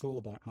nothing at all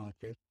about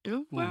haiku.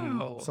 Oh, Mhm.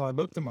 wow. So I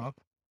looked them up,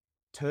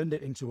 turned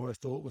it into what I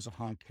thought was a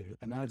haiku,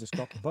 and I just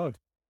got the bug.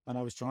 And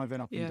I was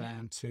driving up Yeah. and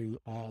down to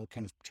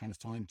kind of trying to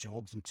find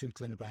jobs and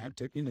tootling about,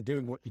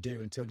 doing what you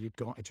do until you've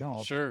got a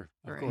job. Sure.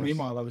 Of Right. course.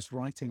 Meanwhile, I was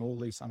writing all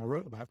these, and I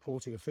wrote about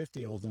 40 or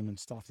 50 of them and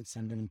started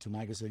sending them to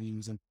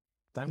magazines. And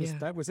Yeah.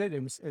 that was it.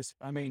 It was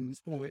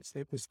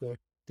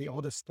the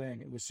oddest thing.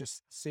 It was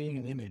just seeing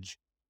an image,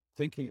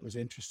 thinking it was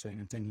interesting,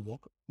 and thinking,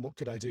 what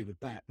could I do with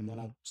that? And then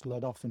I was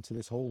led off into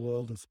this whole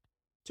world of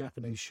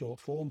Japanese short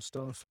form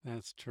stuff.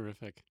 That's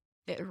terrific.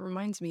 It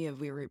reminds me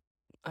of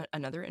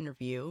another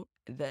interview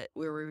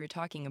where we were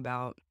talking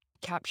about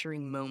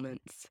capturing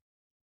moments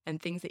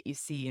and things that you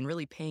see and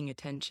really paying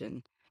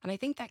attention. And I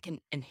think that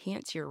can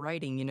enhance your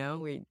writing,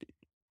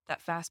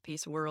 that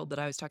fast-paced world that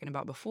I was talking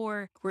about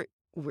before,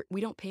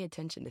 we don't pay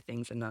attention to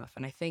things enough.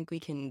 And I think we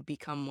can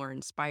become more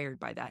inspired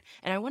by that.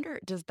 And I wonder,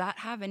 does that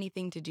have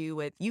anything to do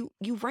with you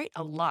write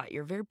a lot,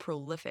 you're very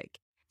prolific.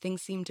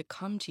 Things seem to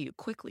come to you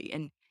quickly.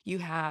 And you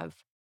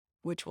have,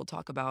 which we'll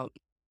talk about,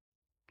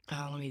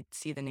 let me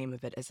see the name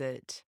of it. Is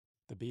it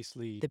The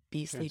Beastly The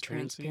Beastly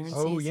Transparencies?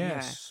 Oh, Transparencies? Yeah.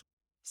 yes.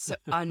 So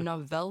a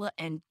novella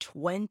and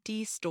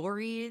 20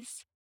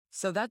 stories.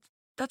 So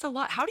that's a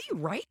lot. How do you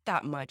write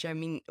that much? I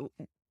mean,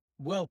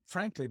 Well,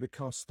 frankly,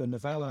 because the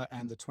novella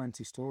and the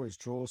 20 stories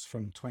draws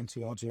from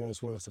 20 odd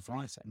years worth of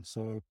writing.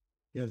 So,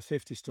 the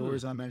 50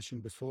 stories I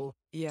mentioned before,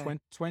 yeah.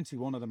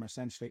 21 of them are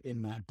essentially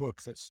in that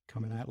book that's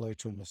coming out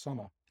later in the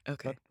summer.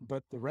 Okay.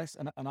 But the rest,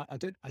 and I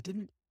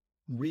didn't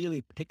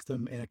really pick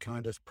them in a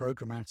kind of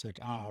programmatic,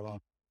 well,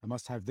 I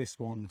must have this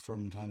one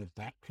from kind of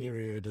that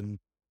period and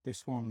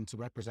this one to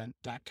represent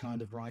that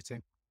kind of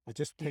writing. I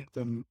just Yeah. picked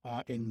them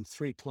in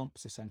three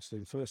clumps, essentially.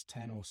 The first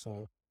 10 or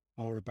so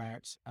are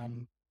about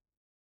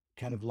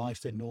kind of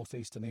life in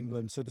northeastern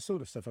England. So the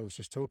sort of stuff I was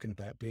just talking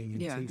about, being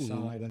in Yeah. Mhm.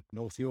 Teesside and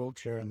North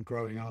Yorkshire and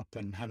growing up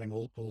and having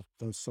all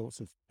those sorts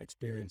of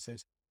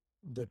experiences.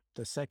 The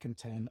second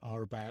 10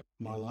 are about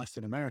my life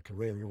in America,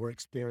 really, or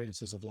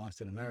experiences of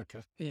life in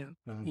America, Yeah.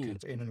 kind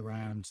of in and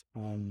around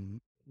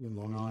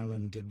Long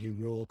Island and New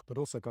York, but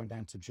also going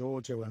down to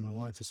Georgia where my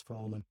wife is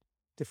from and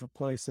different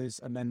places.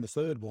 And then the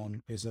third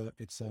one is I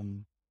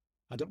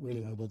don't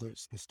really know whether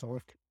it's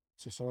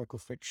historical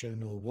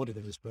fiction or what it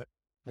is, but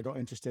I got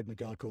interested in a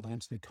guy called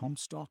Anthony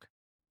Comstock,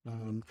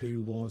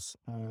 who was,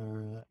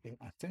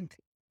 I think,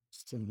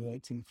 in the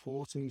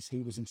 1840s.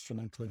 He was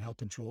instrumental in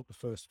helping draw up the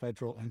first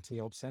federal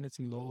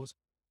anti-obscenity laws.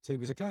 So he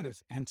was a kind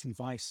of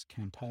anti-vice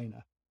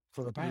campaigner.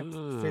 For about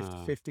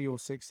 50 or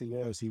 60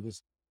 years, he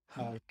was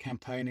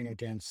campaigning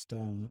against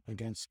kind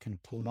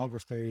of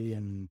pornography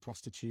and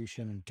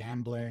prostitution and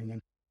gambling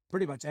and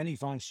pretty much any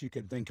vice you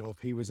could think of.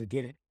 He was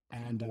against it.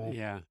 And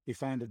he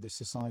founded this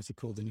society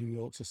called the New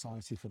York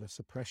Society for the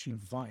Suppression of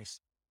Vice.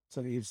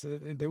 So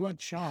they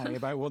weren't shy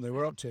about what they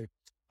were up to.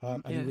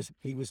 And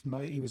he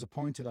was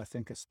appointed, I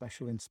think, a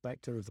special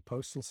inspector of the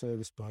Postal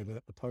Service by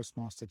the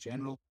Postmaster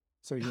General.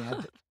 So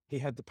he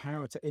had the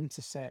power to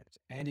intercept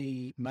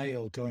any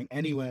mail going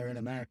anywhere in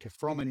America,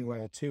 from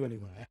anywhere to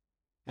anywhere.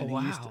 And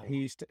he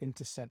used to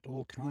intercept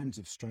all kinds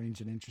of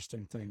strange and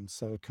interesting things.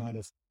 So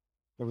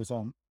there was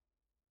a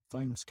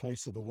famous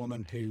case of a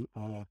woman who,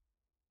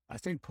 I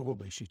think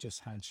probably she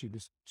just had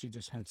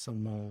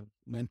some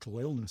mental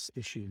illness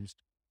issues,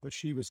 but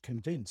she was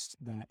convinced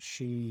that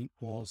she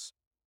was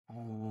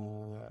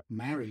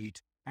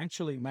married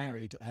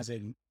as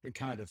in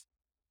kind of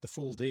the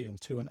full deal,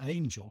 to an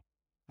angel.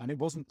 And it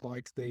wasn't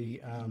like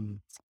it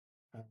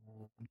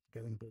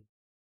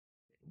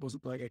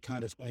wasn't like a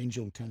kind of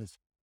angel, kind of,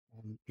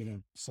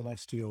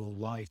 celestial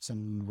light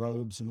and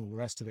robes and all the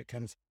rest of it,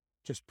 kind of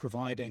just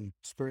providing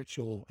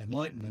spiritual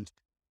enlightenment.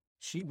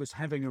 She was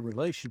having a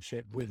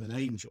relationship with an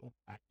angel,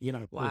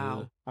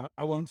 Wow.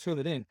 I won't fill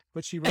it in,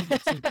 but she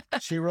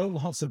wrote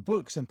lots of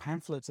books and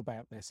pamphlets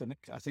about this. And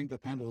I think the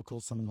pamphlet was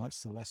called something like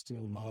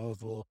Celestial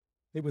Love, or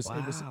it was,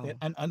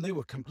 and they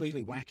were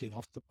completely whacking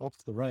off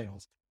the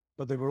rails.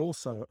 But they were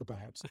also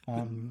about,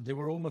 they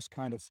were almost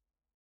kind of,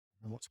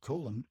 what to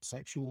call them,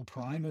 sexual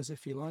primers,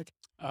 if you like.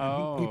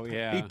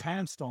 He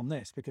pounced on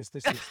this because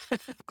this is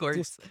Of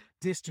course.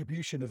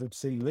 distribution of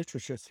obscene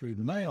literature through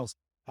the mails.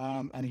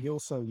 And he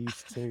also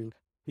used to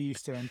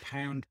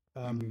impound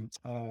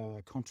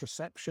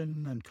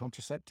contraception and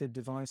contraceptive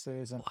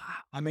devices. And Wow.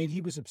 I mean,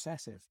 he was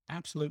obsessive,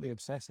 absolutely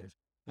obsessive.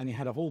 And he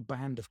had a whole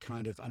band of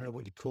kind of, I don't know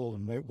what you'd call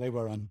them. They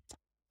were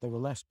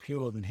less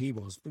pure than he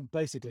was,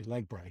 basically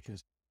leg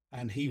breakers.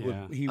 And he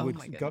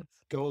would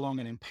go along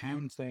and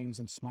impound things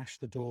and smash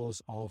the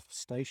doors of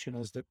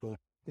stationers that were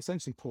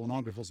essentially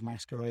pornographers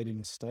masquerading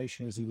as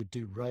stationers. He would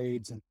do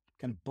raids and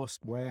kind of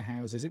bust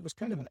warehouses. It was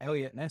kind of an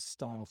Elliot Ness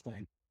style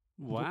thing.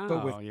 Wow.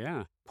 But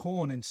with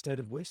porn instead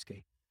of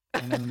whiskey.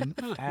 And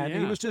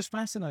it was just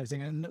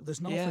fascinating. And there's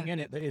nothing in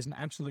it that isn't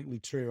absolutely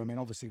true. I mean,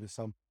 obviously there's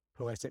some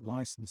poetic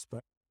license,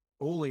 but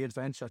all the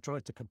adventure, I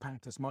tried to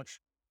compact as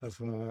much of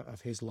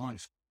his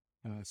life,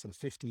 sort of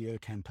 50-year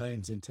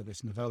campaigns into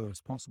this novella as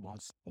possible.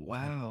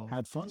 Wow.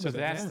 Had fun So with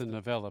that's it. the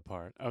novella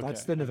part. Okay.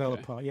 That's the novella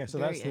part. Yeah. So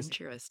Very that's this.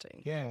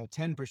 interesting. Yeah.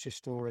 10 British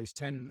stories,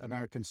 10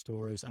 American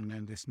stories, and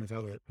then this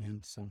novella at the end.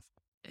 So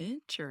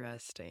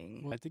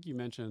Interesting. Well, I think you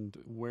mentioned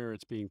where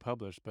it's being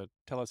published, but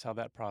tell us how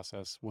that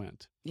process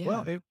went. Yeah.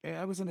 Well,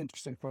 it was an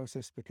interesting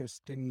process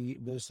because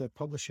there's a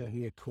publisher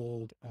here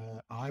called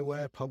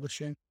Eyewear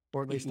Publishing,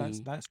 or at least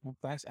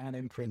that's an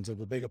imprint of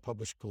a bigger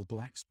publisher called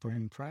Black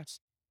Spring Press.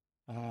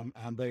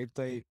 And they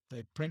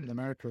print in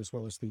America as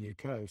well as the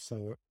UK.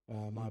 So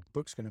my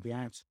book's going to be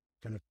out,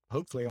 kind of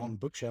hopefully on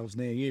bookshelves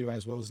near you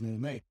as well as near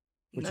me.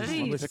 Which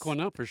Nice. Pick one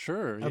up for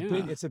sure.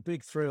 it's a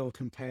big thrill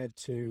compared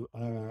to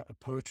a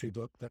poetry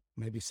book that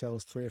maybe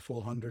sells 300 or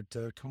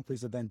 400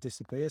 copies and then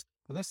disappears.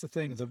 But that's the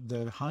thing.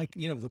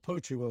 The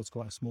poetry world's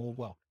quite small.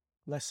 Well,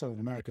 less so in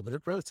America, but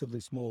a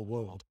relatively small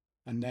world.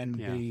 And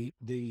then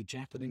the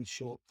Japanese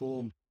short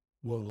form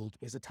world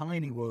is a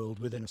tiny world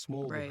within a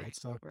small world.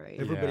 So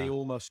everybody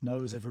almost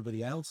knows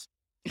everybody else.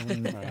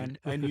 And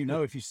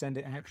if you send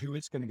it out, who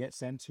it's going to get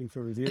sent to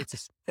for review.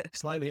 It's a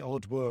slightly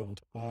odd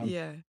world.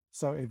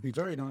 So it'd be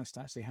very nice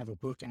to actually have a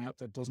book out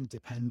that doesn't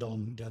depend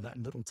on that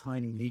little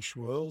tiny niche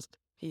world.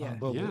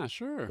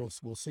 Sure.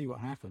 We'll see what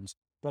happens.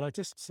 But I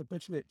just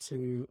submitted it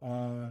to,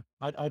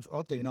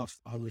 oddly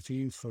enough, I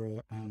reviewed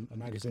for a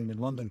magazine in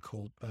London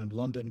called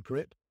London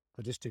Grip.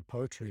 I just do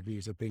poetry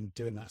reviews. I've been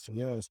doing that for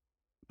years.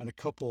 And a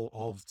couple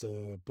of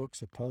the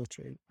books of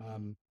poetry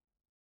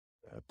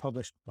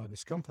published by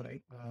this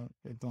company,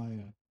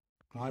 by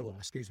Eyewear,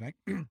 excuse me,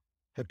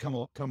 had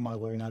come my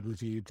way, and I'd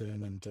reviewed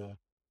them. And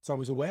so I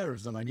was aware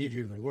of them. I knew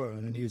who they were,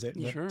 and I knew that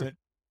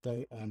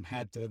they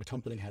had, the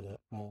company had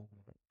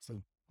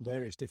some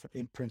various different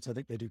imprints. I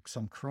think they do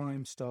some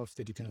crime stuff.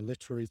 They do kind of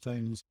literary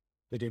things.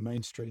 They do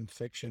mainstream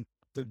fiction.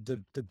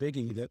 The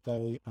biggie that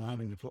they,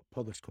 they've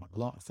published quite a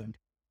lot, I think.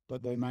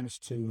 But they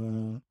managed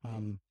to,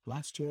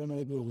 last year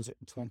maybe, or was it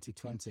in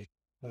 2020,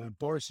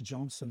 Boris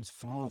Johnson's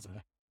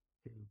father,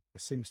 who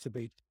seems to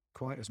be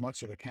quite as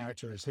much of a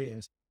character as he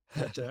is,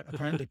 had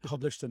apparently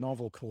published a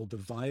novel called The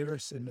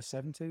Virus in the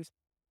 70s.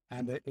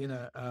 And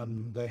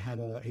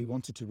he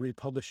wanted to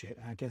republish it.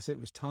 I guess it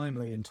was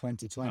timely in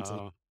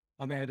 2020.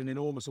 And they had an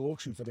enormous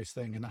auction for this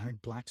thing. And I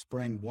think Black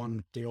Spring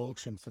won the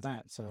auction for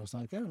that. So I was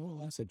like, oh,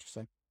 well, that's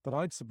interesting. But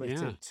I'd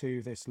submitted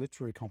to this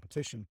literary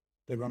competition.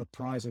 They run a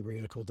prize every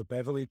year called the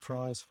Beverly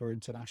Prize for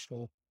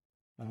International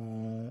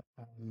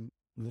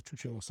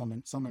Literature or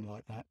something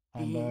like that.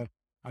 And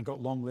I got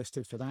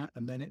longlisted for that,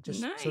 and then it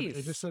just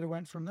Nice. sort of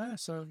went from there.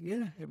 So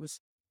yeah, it was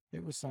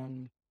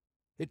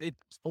it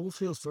all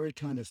feels very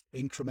kind of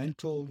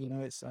incremental.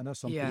 It's I know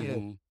some Yeah.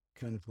 people Mhm.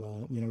 kind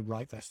of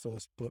write their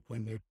first book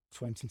when they're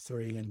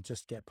 23 and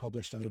just get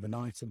published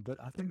overnight. But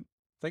I think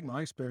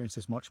my experience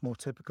is much more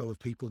typical of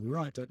people who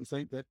write. Don't you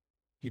think that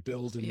you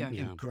build and Yeah.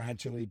 you Yeah.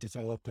 gradually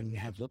develop and you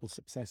have little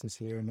successes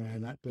here and there,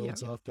 and that Yeah.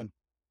 builds up, and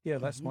yeah,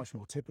 that's Mhm. much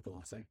more typical,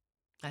 I think.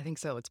 I think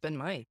so. It's been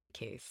my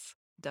case,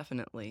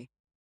 definitely.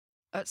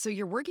 So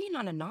you're working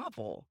on a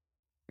novel.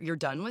 You're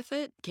done with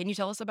it? Can you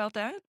tell us about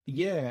that?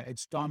 Yeah,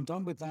 I'm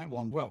done with that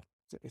one. Well,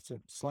 it's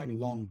a slightly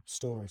long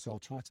story, so I'll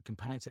try to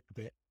compact it a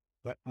bit.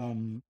 But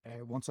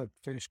once I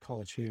finished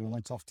college here, I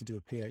went off to do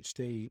a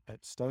PhD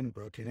at Stony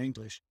Brook in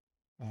English.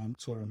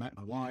 That's where I met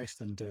my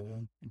wife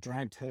and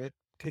dragged her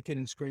kicking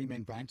and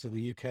screaming back to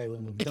the UK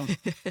when we were done.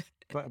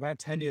 But about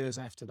 10 years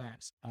after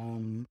that,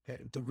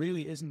 there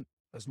really isn't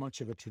as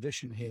much of a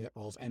tradition here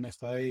of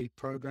MFA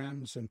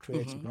programs and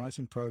creative Mhm.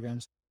 writing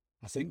programs.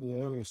 I think the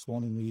earliest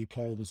one in the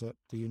UK was at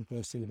the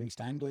University of East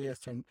Anglia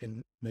from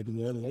in maybe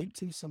the early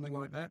 80s, something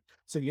like that.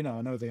 So,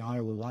 I know the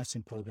Iowa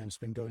writing program's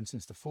been going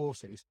since the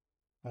 40s.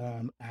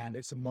 And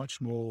it's a much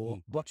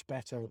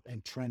better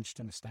entrenched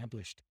and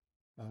established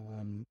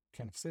kind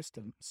of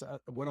system. So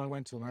when I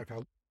went to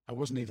America, I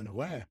wasn't even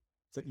aware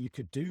that you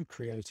could do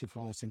creative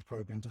writing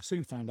programs. I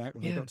soon found out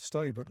when I Yeah. got to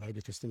Stony Brook though,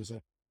 because there was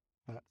a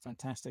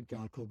fantastic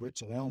guy called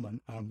Richard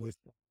Ellman with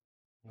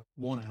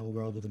one L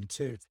rather than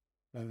two.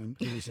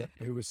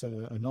 Who was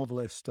a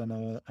novelist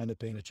and had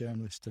been a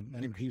journalist, and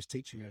anyway, he was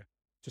teaching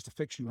just a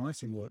fiction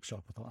writing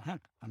workshop. I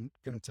thought, I'm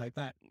going to take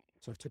that.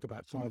 So I took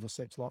about 5 or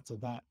 6 lots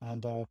of that,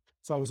 and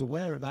so I was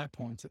aware at that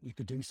point that you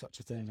could do such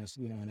a thing as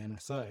an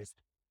NSA.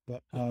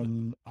 But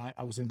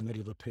I was in the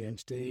middle of a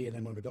PhD, and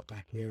then when we got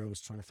back here, I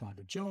was trying to find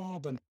a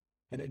job, and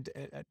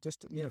it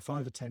just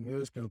 5 or 10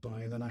 years go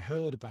by, and then I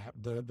heard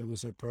about there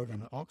was a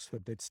program at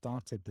Oxford. They'd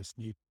started this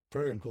new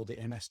program called the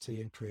MST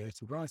in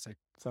Creative Writing.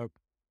 So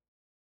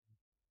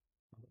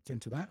I looked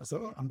into that. I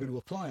thought, I'm going to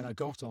apply, and I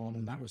got on,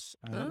 and that was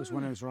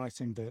when I was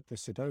writing the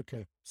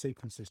Sudoku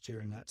sequences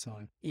during that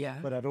time. Yeah.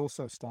 But I'd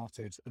also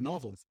started a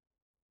novel.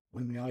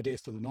 When the idea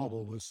for the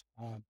novel was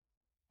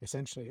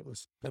essentially it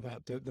was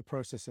about the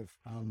process of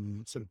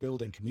sort of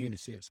building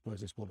community, I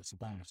suppose is what it's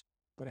about.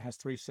 But it has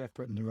 3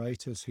 separate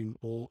narrators who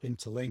all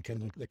interlink,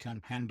 and they kind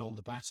of hand on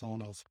the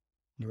baton of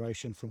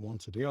narration from one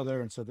to the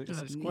other. And so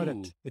it's quite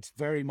neat. it's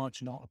very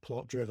much not a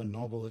plot-driven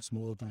novel. It's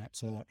more about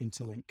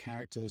interlinked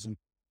characters and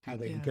how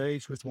they Yeah.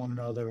 engage with one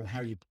another and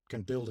how you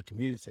can build a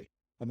community.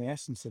 And the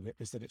essence of it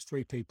is that it's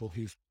 3 people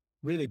who've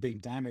really been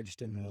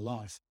damaged in their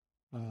life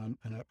and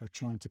are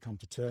trying to come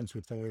to terms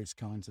with various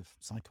kinds of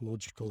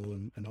psychological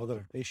and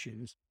other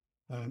issues,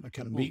 and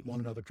kind of meet one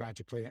another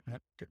gradually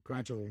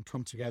and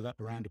come together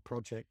around a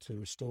project to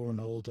restore an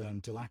old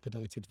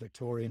dilapidated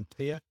Victorian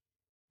pier,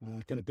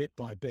 kind of bit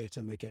by bit,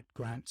 and they get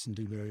grants and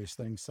do various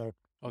things. So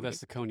Oh, that's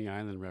the Coney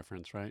Island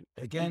reference, right?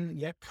 again,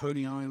 yep,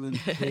 Coney Island,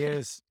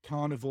 piers,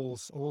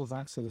 carnivals, all of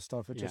that sort of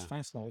stuff. It just Yeah.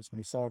 fascinates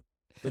me. So,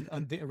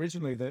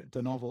 originally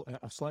the novel,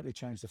 I've slightly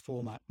changed the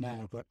format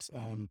now, but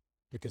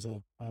because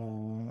I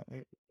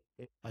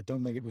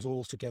don't think it was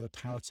altogether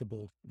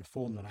palatable, the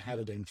form that I had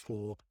it in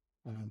for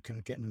kind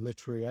of getting a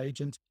literary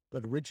agent.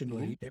 But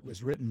originally it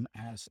was written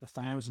as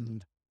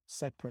 1,000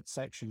 separate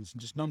sections,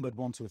 just numbered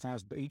 1 to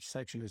 1,000, but each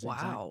section is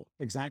Wow.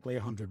 exactly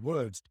 100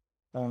 words.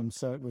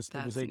 So it was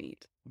That's a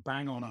neat.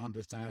 bang on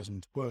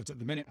 100,000 words. At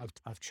the minute,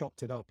 I've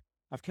chopped it up.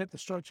 I've kept the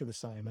structure the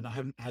same, and I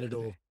haven't added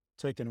or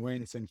taken away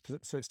anything.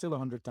 So it's still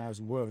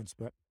 100,000 words,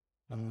 but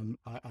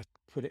I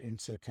put it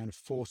into kind of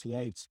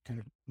 48 kind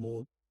of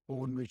more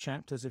ordinary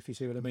chapters, if you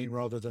see what I mean,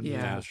 rather than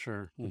Yeah. Yeah,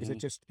 sure. because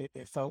Mhm.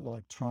 it felt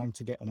like trying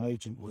to get an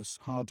agent was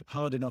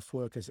hard enough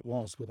work as it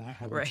was without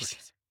having to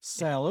Right.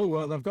 sell. Oh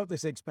well, I've got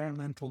this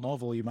experimental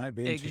novel you might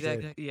be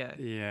interested. Exactly. Yeah.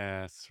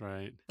 Yes,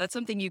 right. That's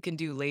something you can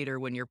do later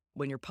when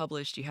you're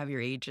published. You have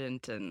your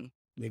agent, and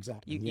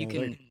Exactly. you Yeah,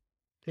 can.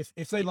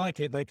 if they like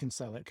it, they can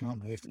sell it,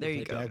 can't they? If There you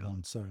they get go.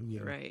 one. So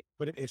yeah. Right.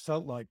 But it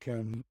felt like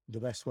the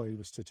best way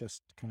was to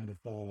just kind of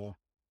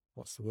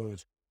what's the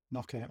word?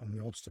 Knock out on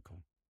the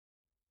obstacle.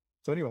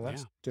 So anyway,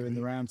 that's Yeah, doing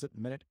the great. rounds at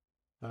the minute.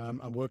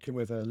 I'm working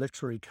with a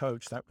literary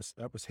coach. That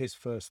was his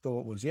first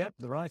thought was, yep,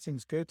 the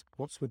writing's good.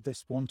 What's with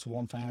this 1 to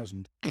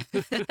 1,000?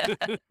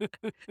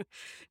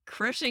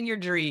 Crushing your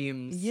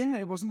dreams. Yeah,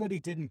 it wasn't that he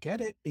didn't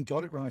get it. He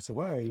got it right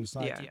away. He was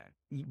like, Yeah.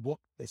 what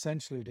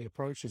essentially the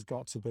approach has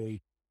got to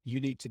be, you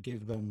need to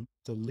give them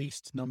the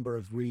least number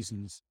of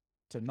reasons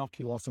to knock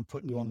you off and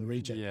put you on the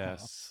reject pile.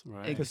 Yes,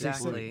 right. Because he said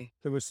Exactly.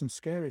 there was some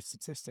scary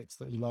statistics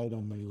that he laid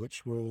on me,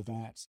 which were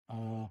that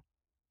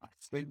I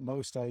think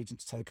most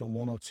agents take on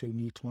 1 or 2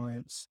 new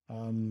clients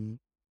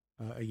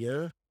a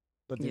year,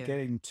 but they're Yeah.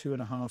 getting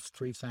 2,500,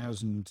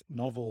 3,000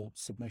 novel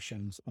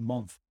submissions a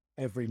month,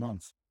 every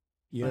month,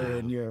 year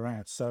in, Wow. year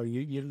out. So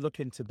you're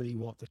looking to be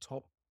what, the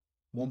top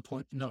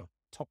 5%,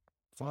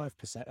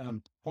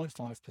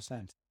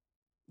 0.5%.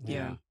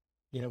 Yeah.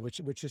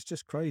 Which is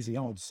just crazy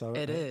odds. So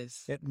It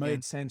is. it Yeah.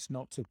 made sense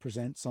not to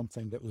present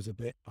something that was a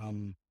bit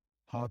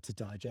hard to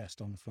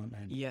digest on the front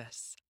end.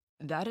 Yes.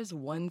 That is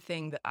one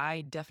thing that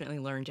I definitely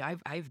learned.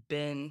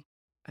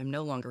 I'm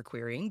no longer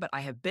querying, but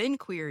I have been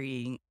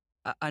querying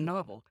a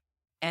novel.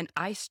 And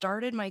I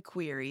started my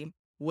query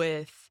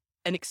with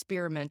an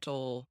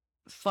experimental,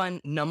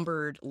 fun,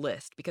 numbered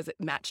list because it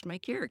matched my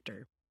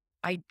character.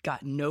 I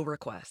got no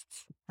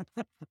requests.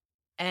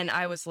 And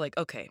I was like,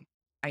 okay,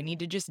 I need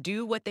to just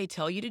do what they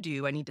tell you to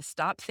do. I need to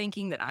stop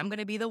thinking that I'm going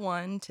to be the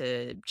one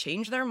to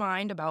change their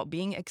mind about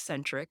being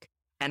eccentric.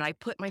 And I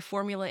put my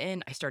formula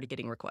in, I started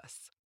getting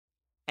requests.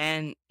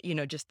 And,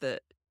 just the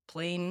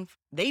plain,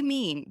 they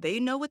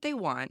know what they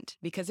want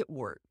because it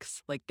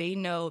works. Like they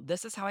know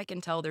this is how I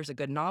can tell there's a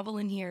good novel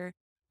in here.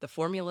 The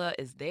formula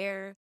is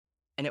there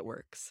and it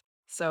works.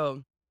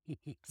 So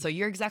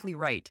you're exactly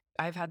right.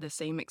 I've had the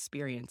same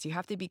experience. You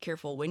have to be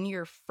careful when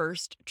you're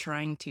first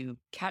trying to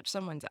catch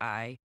someone's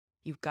eye.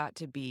 You've got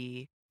to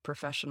be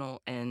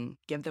professional and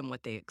give them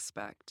what they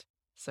expect.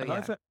 So And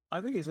yeah, I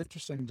think it's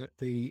interesting that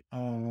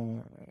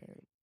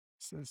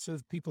so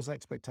people's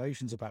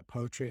expectations about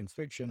poetry and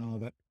fiction are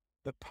that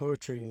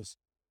poetry is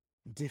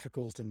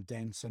difficult and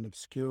dense and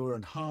obscure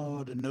and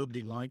hard and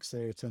nobody likes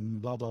it and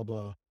blah blah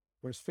blah,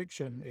 whereas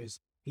fiction is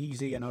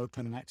easy and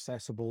open and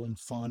accessible and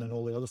fun and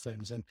all the other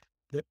things. And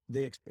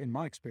in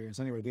my experience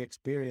anyway, the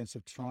experience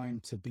of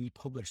trying to be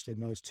published in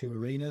those two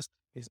arenas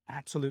is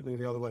absolutely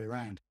the other way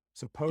around.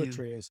 So yeah,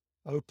 poetry is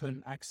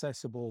open,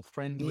 accessible,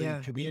 friendly, yeah,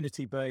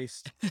 community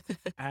based,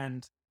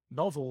 and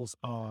novels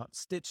are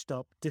stitched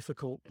up,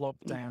 difficult,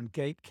 locked down,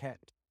 gate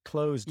kept,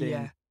 closed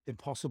yeah. in,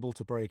 impossible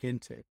to break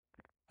into.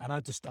 And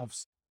I've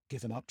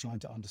given up trying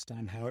to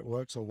understand how it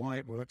works or why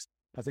it works.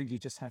 I think you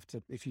just have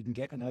to, if you can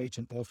get an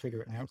agent, they'll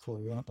figure it out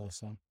for you, aren't they?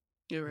 So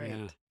You're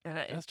Yeah, right. And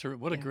that's true.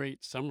 What a yeah,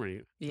 great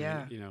summary.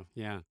 yeah.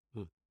 Yeah.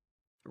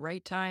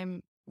 Right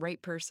time,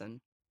 right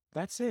person.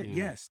 that's it. Yeah.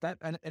 Yes,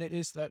 and it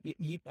is that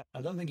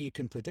I don't think you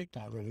can predict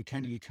that really,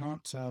 can you? You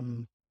can't.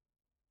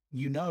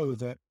 You know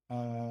that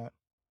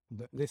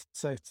this,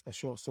 say it's a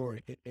short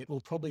story, it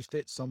will probably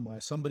fit somewhere.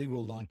 Somebody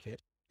will like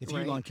it. If you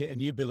Right, like it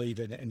and you believe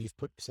in it and you've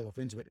put yourself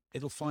into it,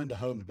 it'll find a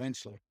home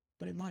eventually.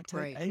 But it might take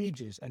right.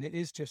 ages, and it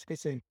is just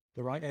hitting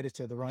the right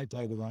editor, the right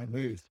day, the right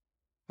move,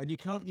 and you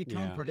can't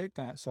Yeah. predict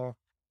that. So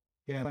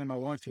yeah, my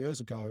wife years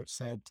ago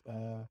said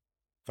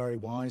very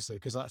wisely,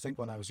 because I think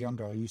when I was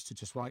younger, I used to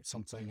just write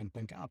something and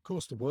think, "Oh, of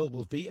course, the world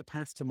will beat a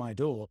path to my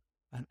door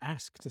and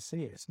ask to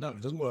see it." No,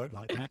 it doesn't work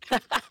like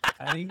that.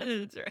 And,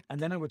 That's right. and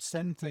then I would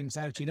send things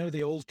out.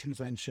 The old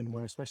convention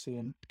where, especially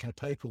in kind of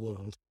paper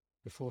world,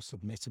 before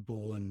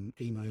submittable and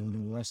email and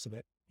all the rest of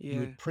it, you Yeah.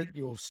 would print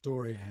your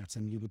story out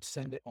and you would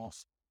send it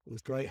off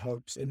with great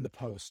hopes in the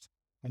post.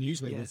 And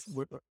usually Yes.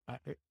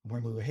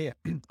 when we were here,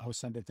 I was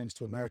sending things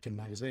to American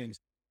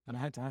magazines, and I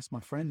had to ask my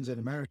friends in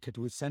America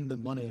to send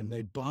them money, and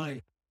they'd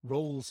buy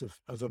rolls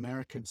of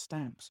American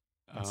stamps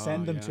and Oh,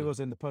 send them yeah. to us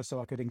in the post so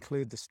I could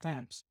include the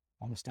stamps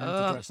on the stamped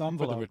Oh, address For the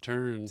envelope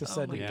return. to oh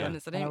send my it Yeah. back.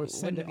 goodness. And I would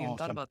send Wouldn't it have even off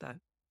thought and about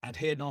that. I'd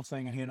hear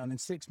nothing and then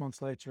 6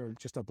 months later,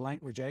 just a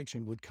blank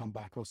rejection would come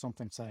back or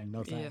something saying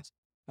no Yeah. thanks.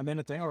 And then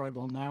I'd think, all right,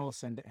 well, now I'll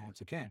send it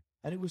out again.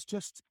 And it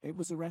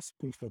was a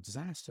recipe for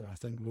disaster, I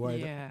think, the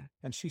way that, Yeah.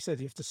 and she said,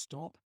 you have to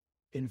stop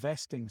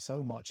investing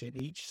so much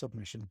in each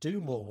submission,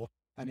 do more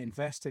and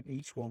invest in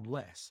each one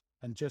less,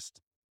 and just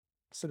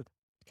sort of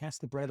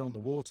cast the bread on the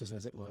waters,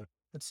 as it were,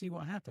 and see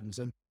what happens.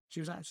 And she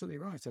was absolutely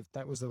right.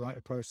 That was the right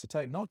approach to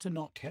take, not to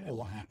not care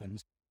what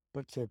happens,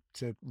 but to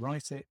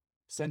write it,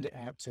 send it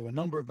out to a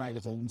number of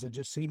magazines and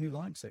just see who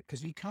likes it.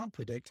 Because you can't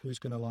predict who's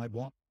going to like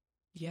what.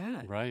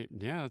 Yeah. Right.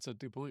 Yeah, that's a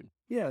good point.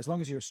 Yeah, as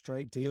long as you're a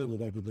straight dealer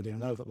with everybody. I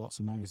know that lots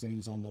of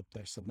magazines on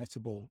their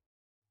submittable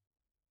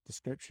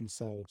descriptions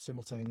say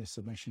simultaneous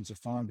submissions are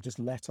fine, but just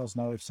let us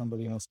know if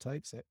somebody else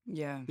takes it.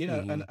 Yeah.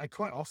 And I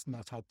quite often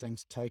I've had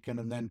things taken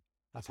and then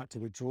I've had to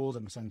withdraw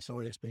them saying,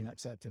 sorry, it's been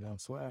accepted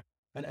elsewhere.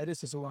 And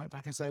editors will write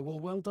back and say,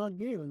 well done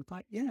you. And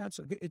like, yeah,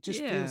 it just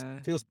Yeah.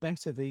 feels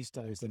better these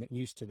days than it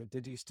used to. It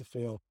did used to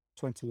feel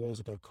 20 years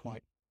ago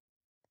quite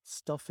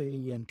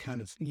stuffy and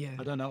kind of, Yeah.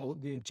 I don't know,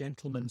 the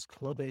gentleman's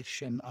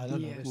clubbish. And I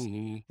don't know,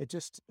 Yes. it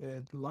just,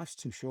 life's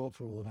too short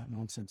for all of that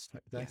nonsense.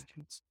 Yeah.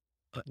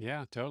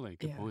 Yeah, totally.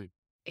 Good Yeah. point.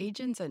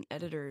 Agents and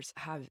editors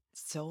have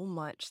so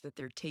much that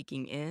they're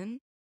taking in,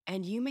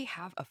 and you may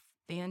have a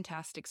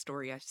fantastic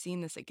story. I've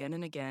seen this again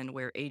and again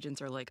where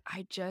agents are like,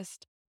 I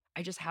just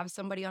have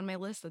somebody on my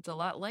list that's a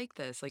lot like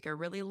this. Like, I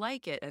really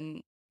like it.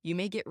 And you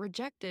may get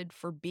rejected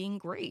for being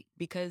great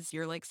because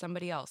you're like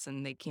somebody else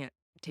and they can't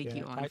take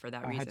you on for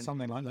that I had reason.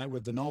 something like that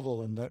with the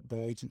novel, and the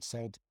agent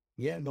said,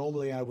 yeah,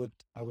 normally I would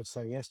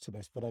say yes to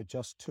this, but I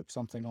just took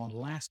something on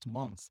last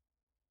month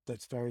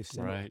that's very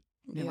similar. Right.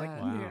 You're like,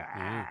 Yeah.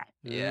 Wow.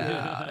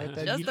 Yeah. And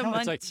then Just you a can't-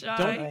 month like,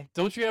 shy.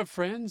 Don't you have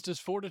friends?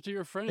 Just forward it to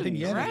your friends.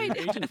 Yeah. Right.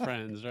 Your agent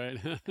friends, right?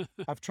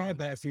 I've tried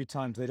that a few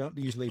times. They don't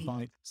usually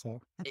bite. So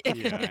Yeah,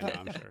 I know,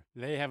 I'm sure.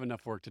 They have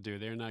enough work to do.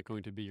 They're not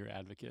going to be your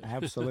advocate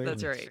absolutely.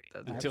 That's right.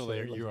 That's right. until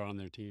Absolutely. you're on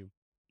their team.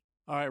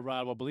 All right,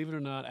 Rod. Well, believe it or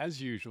not, as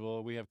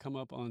usual, we have come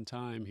up on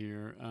time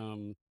here.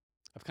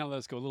 I've kind of let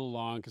us go a little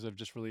long because I've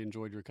just really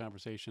enjoyed your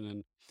conversation,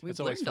 and We've it's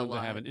always learned a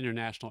fun to have lot. an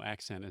international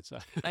accent. It's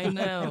I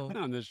know.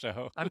 on this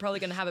show. I'm probably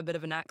going to have a bit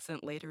of an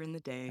accent later in the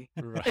day.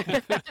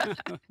 Right.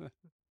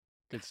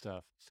 Good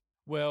stuff.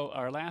 Well,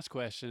 our last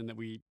question that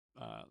we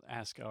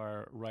ask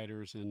our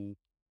writers and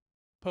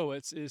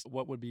poets is,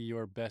 what would be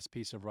your best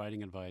piece of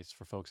writing advice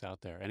for folks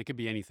out there? And it could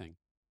be anything.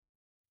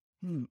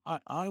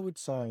 I would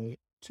say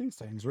two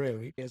things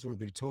really, as we've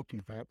been talking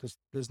about.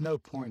 There's no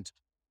point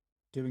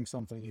doing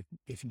something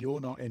if you're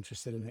not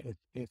interested in it.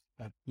 If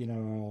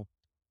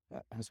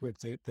as with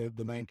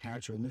the main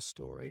character in this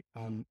story,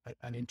 an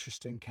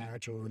interesting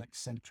character or an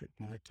eccentric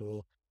character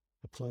or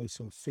a place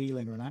or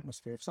feeling or an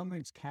atmosphere, if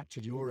something's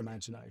captured your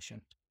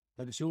imagination,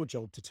 then it's your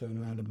job to turn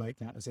around and make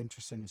that as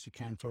interesting as you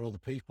can for other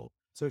people.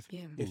 So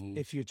Yeah.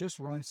 if you're just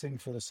writing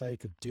for the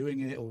sake of doing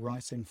it, or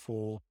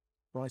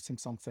writing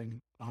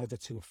something either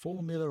to a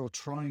formula or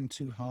trying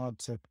too hard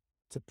to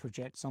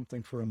project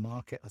something for a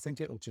market, I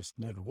think it'll just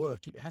never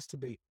work. It has to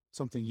be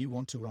something you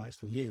want to write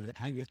for you,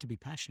 and you have to be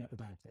passionate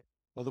about it.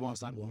 Otherwise,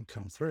 that won't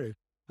come through.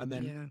 And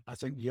then Yeah. I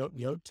think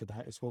yoked to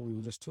that is what we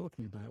were just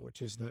talking about,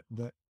 which is that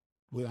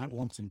without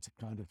wanting to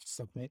kind of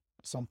submit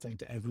something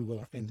to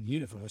everyone in the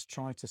universe,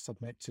 try to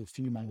submit to a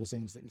few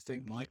magazines that you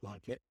think might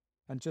like it,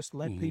 and just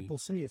let people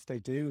see. If they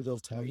do, they'll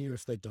tell you.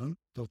 If they don't,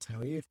 they'll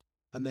tell you,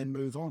 and then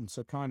move on.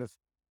 So kind of,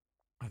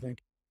 I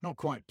think, not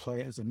quite play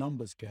it as a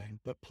numbers game,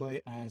 but play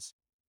it as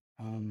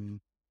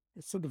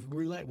it's sort of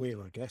roulette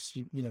wheel, I guess.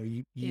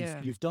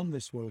 Yeah. You've done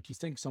this work. You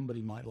think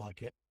somebody might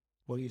like it.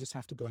 Well, you just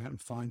have to go out and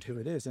find who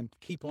it is and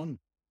keep on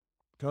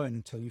going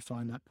until you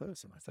find that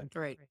person, I think.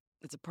 Right.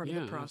 It's a part of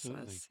Yeah, the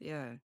absolutely. process.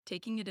 Yeah.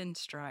 Taking it in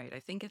stride. I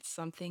think it's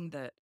something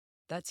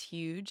that's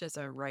huge as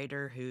a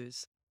writer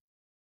who's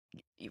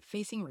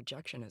facing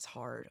rejection is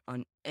hard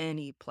on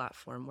any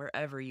platform,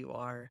 wherever you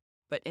are.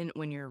 But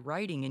when you're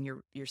writing and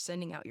you're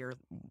sending out your,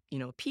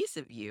 piece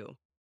of you,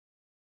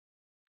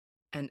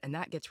 and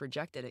that gets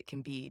rejected, it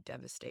can be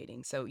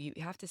devastating. So you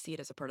have to see it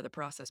as a part of the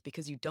process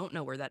because you don't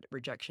know where that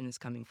rejection is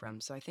coming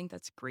from. So I think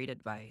that's great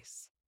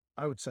advice.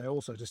 I would say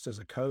also, just as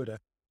a coder,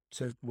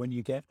 to when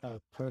you get a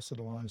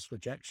personalized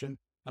rejection,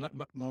 and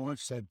my wife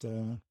said,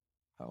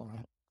 I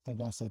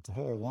think I said to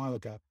her a while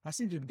ago, I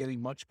seem to be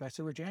getting much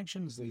better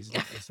rejections these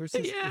days. So it's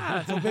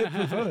Yeah. a bit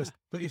reversed.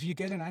 But if you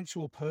get an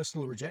actual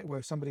personal reject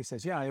where somebody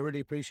says, yeah, I really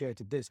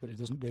appreciated this, but it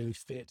doesn't really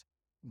fit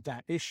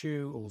that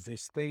issue or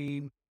this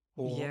theme,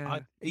 or Yeah.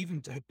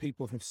 even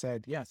people have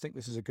said, yeah, I think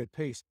this is a good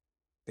piece.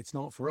 It's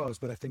not for us,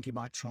 but I think you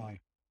might try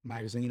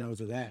magazine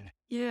over there.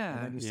 And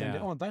Yeah. then you send it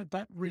Yeah. on.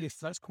 That really,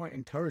 that's quite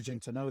encouraging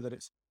to know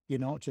that you're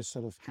not just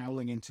sort of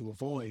howling into a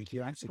void.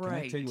 You're actually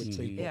connecting Right. with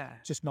people, Yeah.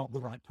 just not the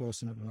right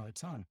person at the right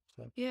time.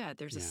 So Yeah.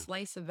 There's a Yeah.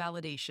 slice of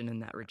validation in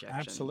that rejection.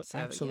 absolutely, So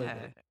absolutely.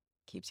 yeah,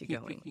 keeps you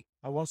going.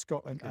 I once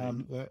got Great.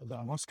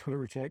 I once got a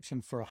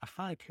rejection for a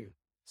haiku,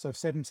 so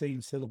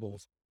 17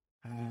 syllables,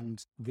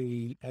 and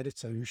the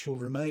editor, who shall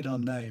remain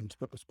unnamed,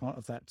 but was part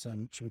of that,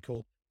 should we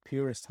call,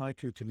 purist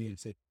haiku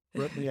community,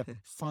 wrote me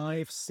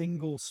 5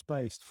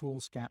 single-spaced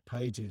foolscap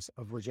pages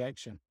of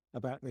rejection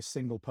about this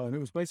single poem. It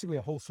was basically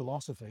a whole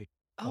philosophy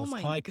Oh of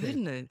my haiku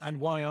goodness. and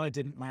why I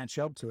didn't match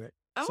up to it.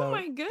 Oh So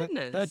my that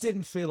goodness.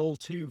 didn't feel all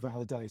too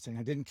validating.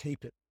 I didn't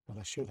keep it, but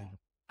I should have.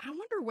 I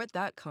wonder what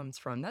that comes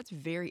from. That's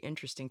very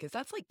interesting because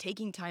that's like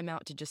taking time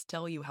out to just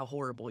tell you how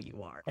horrible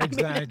you are. I mean,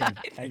 Exactly,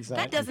 that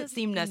exactly. doesn't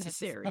seem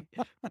necessary.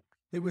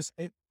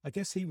 I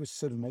guess he was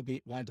sort of,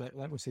 maybe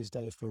that was his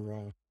day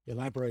for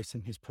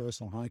elaborating his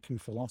personal haiku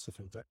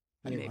philosophy. But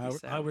anyway, Maybe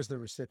I so. was the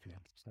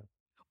recipient. So.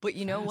 But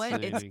you know what?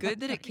 It's Fascinating. good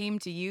that it came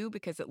to you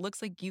because it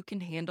looks like you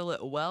can handle it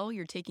well.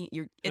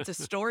 It's a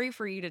story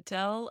for you to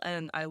tell,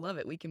 and I love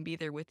it. We can be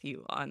there with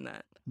you on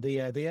that. The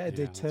air Yeah,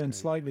 did that's turn great.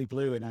 slightly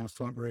blue in our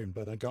front room,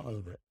 but I got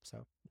over it.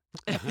 So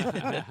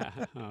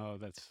Oh,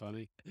 that's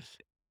funny.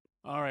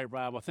 All right,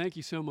 Rob. Well, thank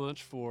you so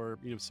much for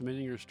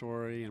submitting your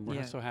story, and we're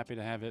Yeah. so happy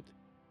to have it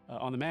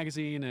on the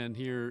magazine and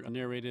here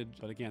narrated.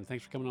 But again,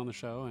 thanks for coming on the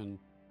show, and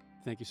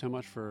thank you so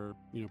much for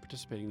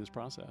participating in this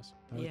process.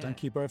 Yeah.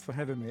 thank you both for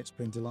having me. It's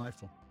been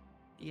delightful.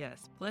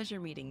 Yes, pleasure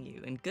meeting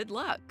you, and good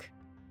luck.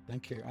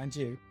 Thank you, and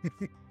you.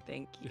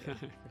 Thank you.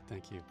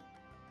 Thank you.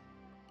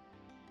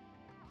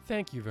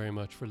 Thank you very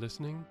much for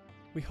listening.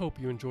 We hope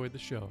you enjoyed the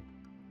show.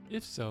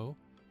 If so,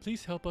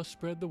 please help us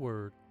spread the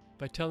word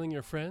by telling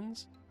your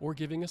friends or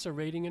giving us a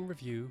rating and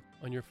review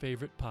on your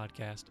favorite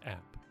podcast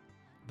app.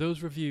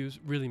 Those reviews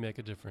really make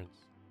a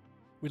difference.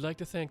 We'd like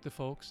to thank the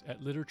folks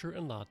at Literature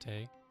and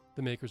Latte,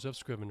 the makers of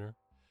Scrivener,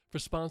 for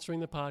sponsoring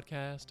the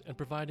podcast and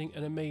providing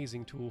an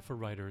amazing tool for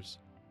writers.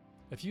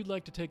 If you'd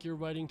like to take your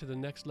writing to the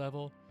next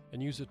level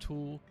and use a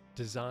tool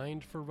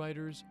designed for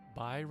writers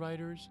by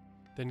writers,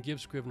 then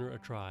give Scrivener a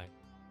try.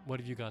 What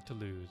have you got to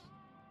lose?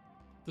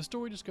 The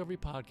Story Discovery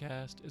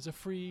Podcast is a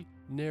free,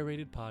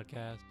 narrated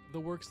podcast of the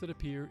works that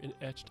appear in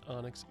Etched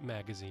Onyx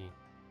magazine.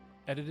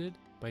 Edited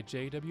by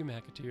J.W.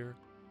 McAteer,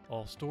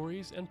 all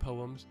stories and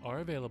poems are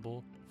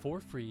available for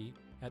free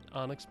at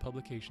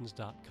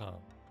onyxpublications.com.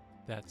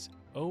 That's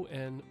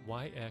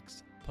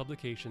ONYX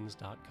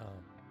publications.com.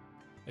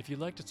 If you'd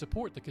like to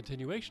support the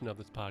continuation of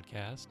this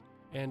podcast,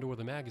 and or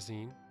the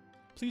magazine,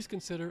 please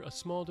consider a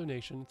small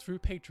donation through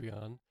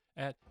Patreon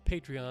at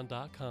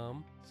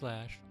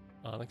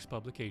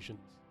patreon.com/onyxpublications.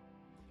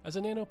 As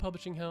a Nano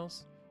publishing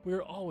house, we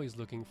are always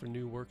looking for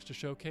new works to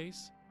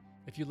showcase.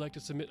 If you'd like to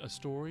submit a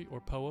story or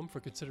poem for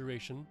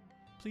consideration,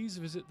 please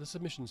visit the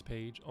submissions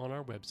page on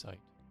our website.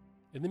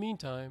 In the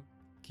meantime,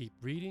 keep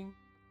reading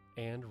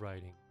and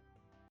writing.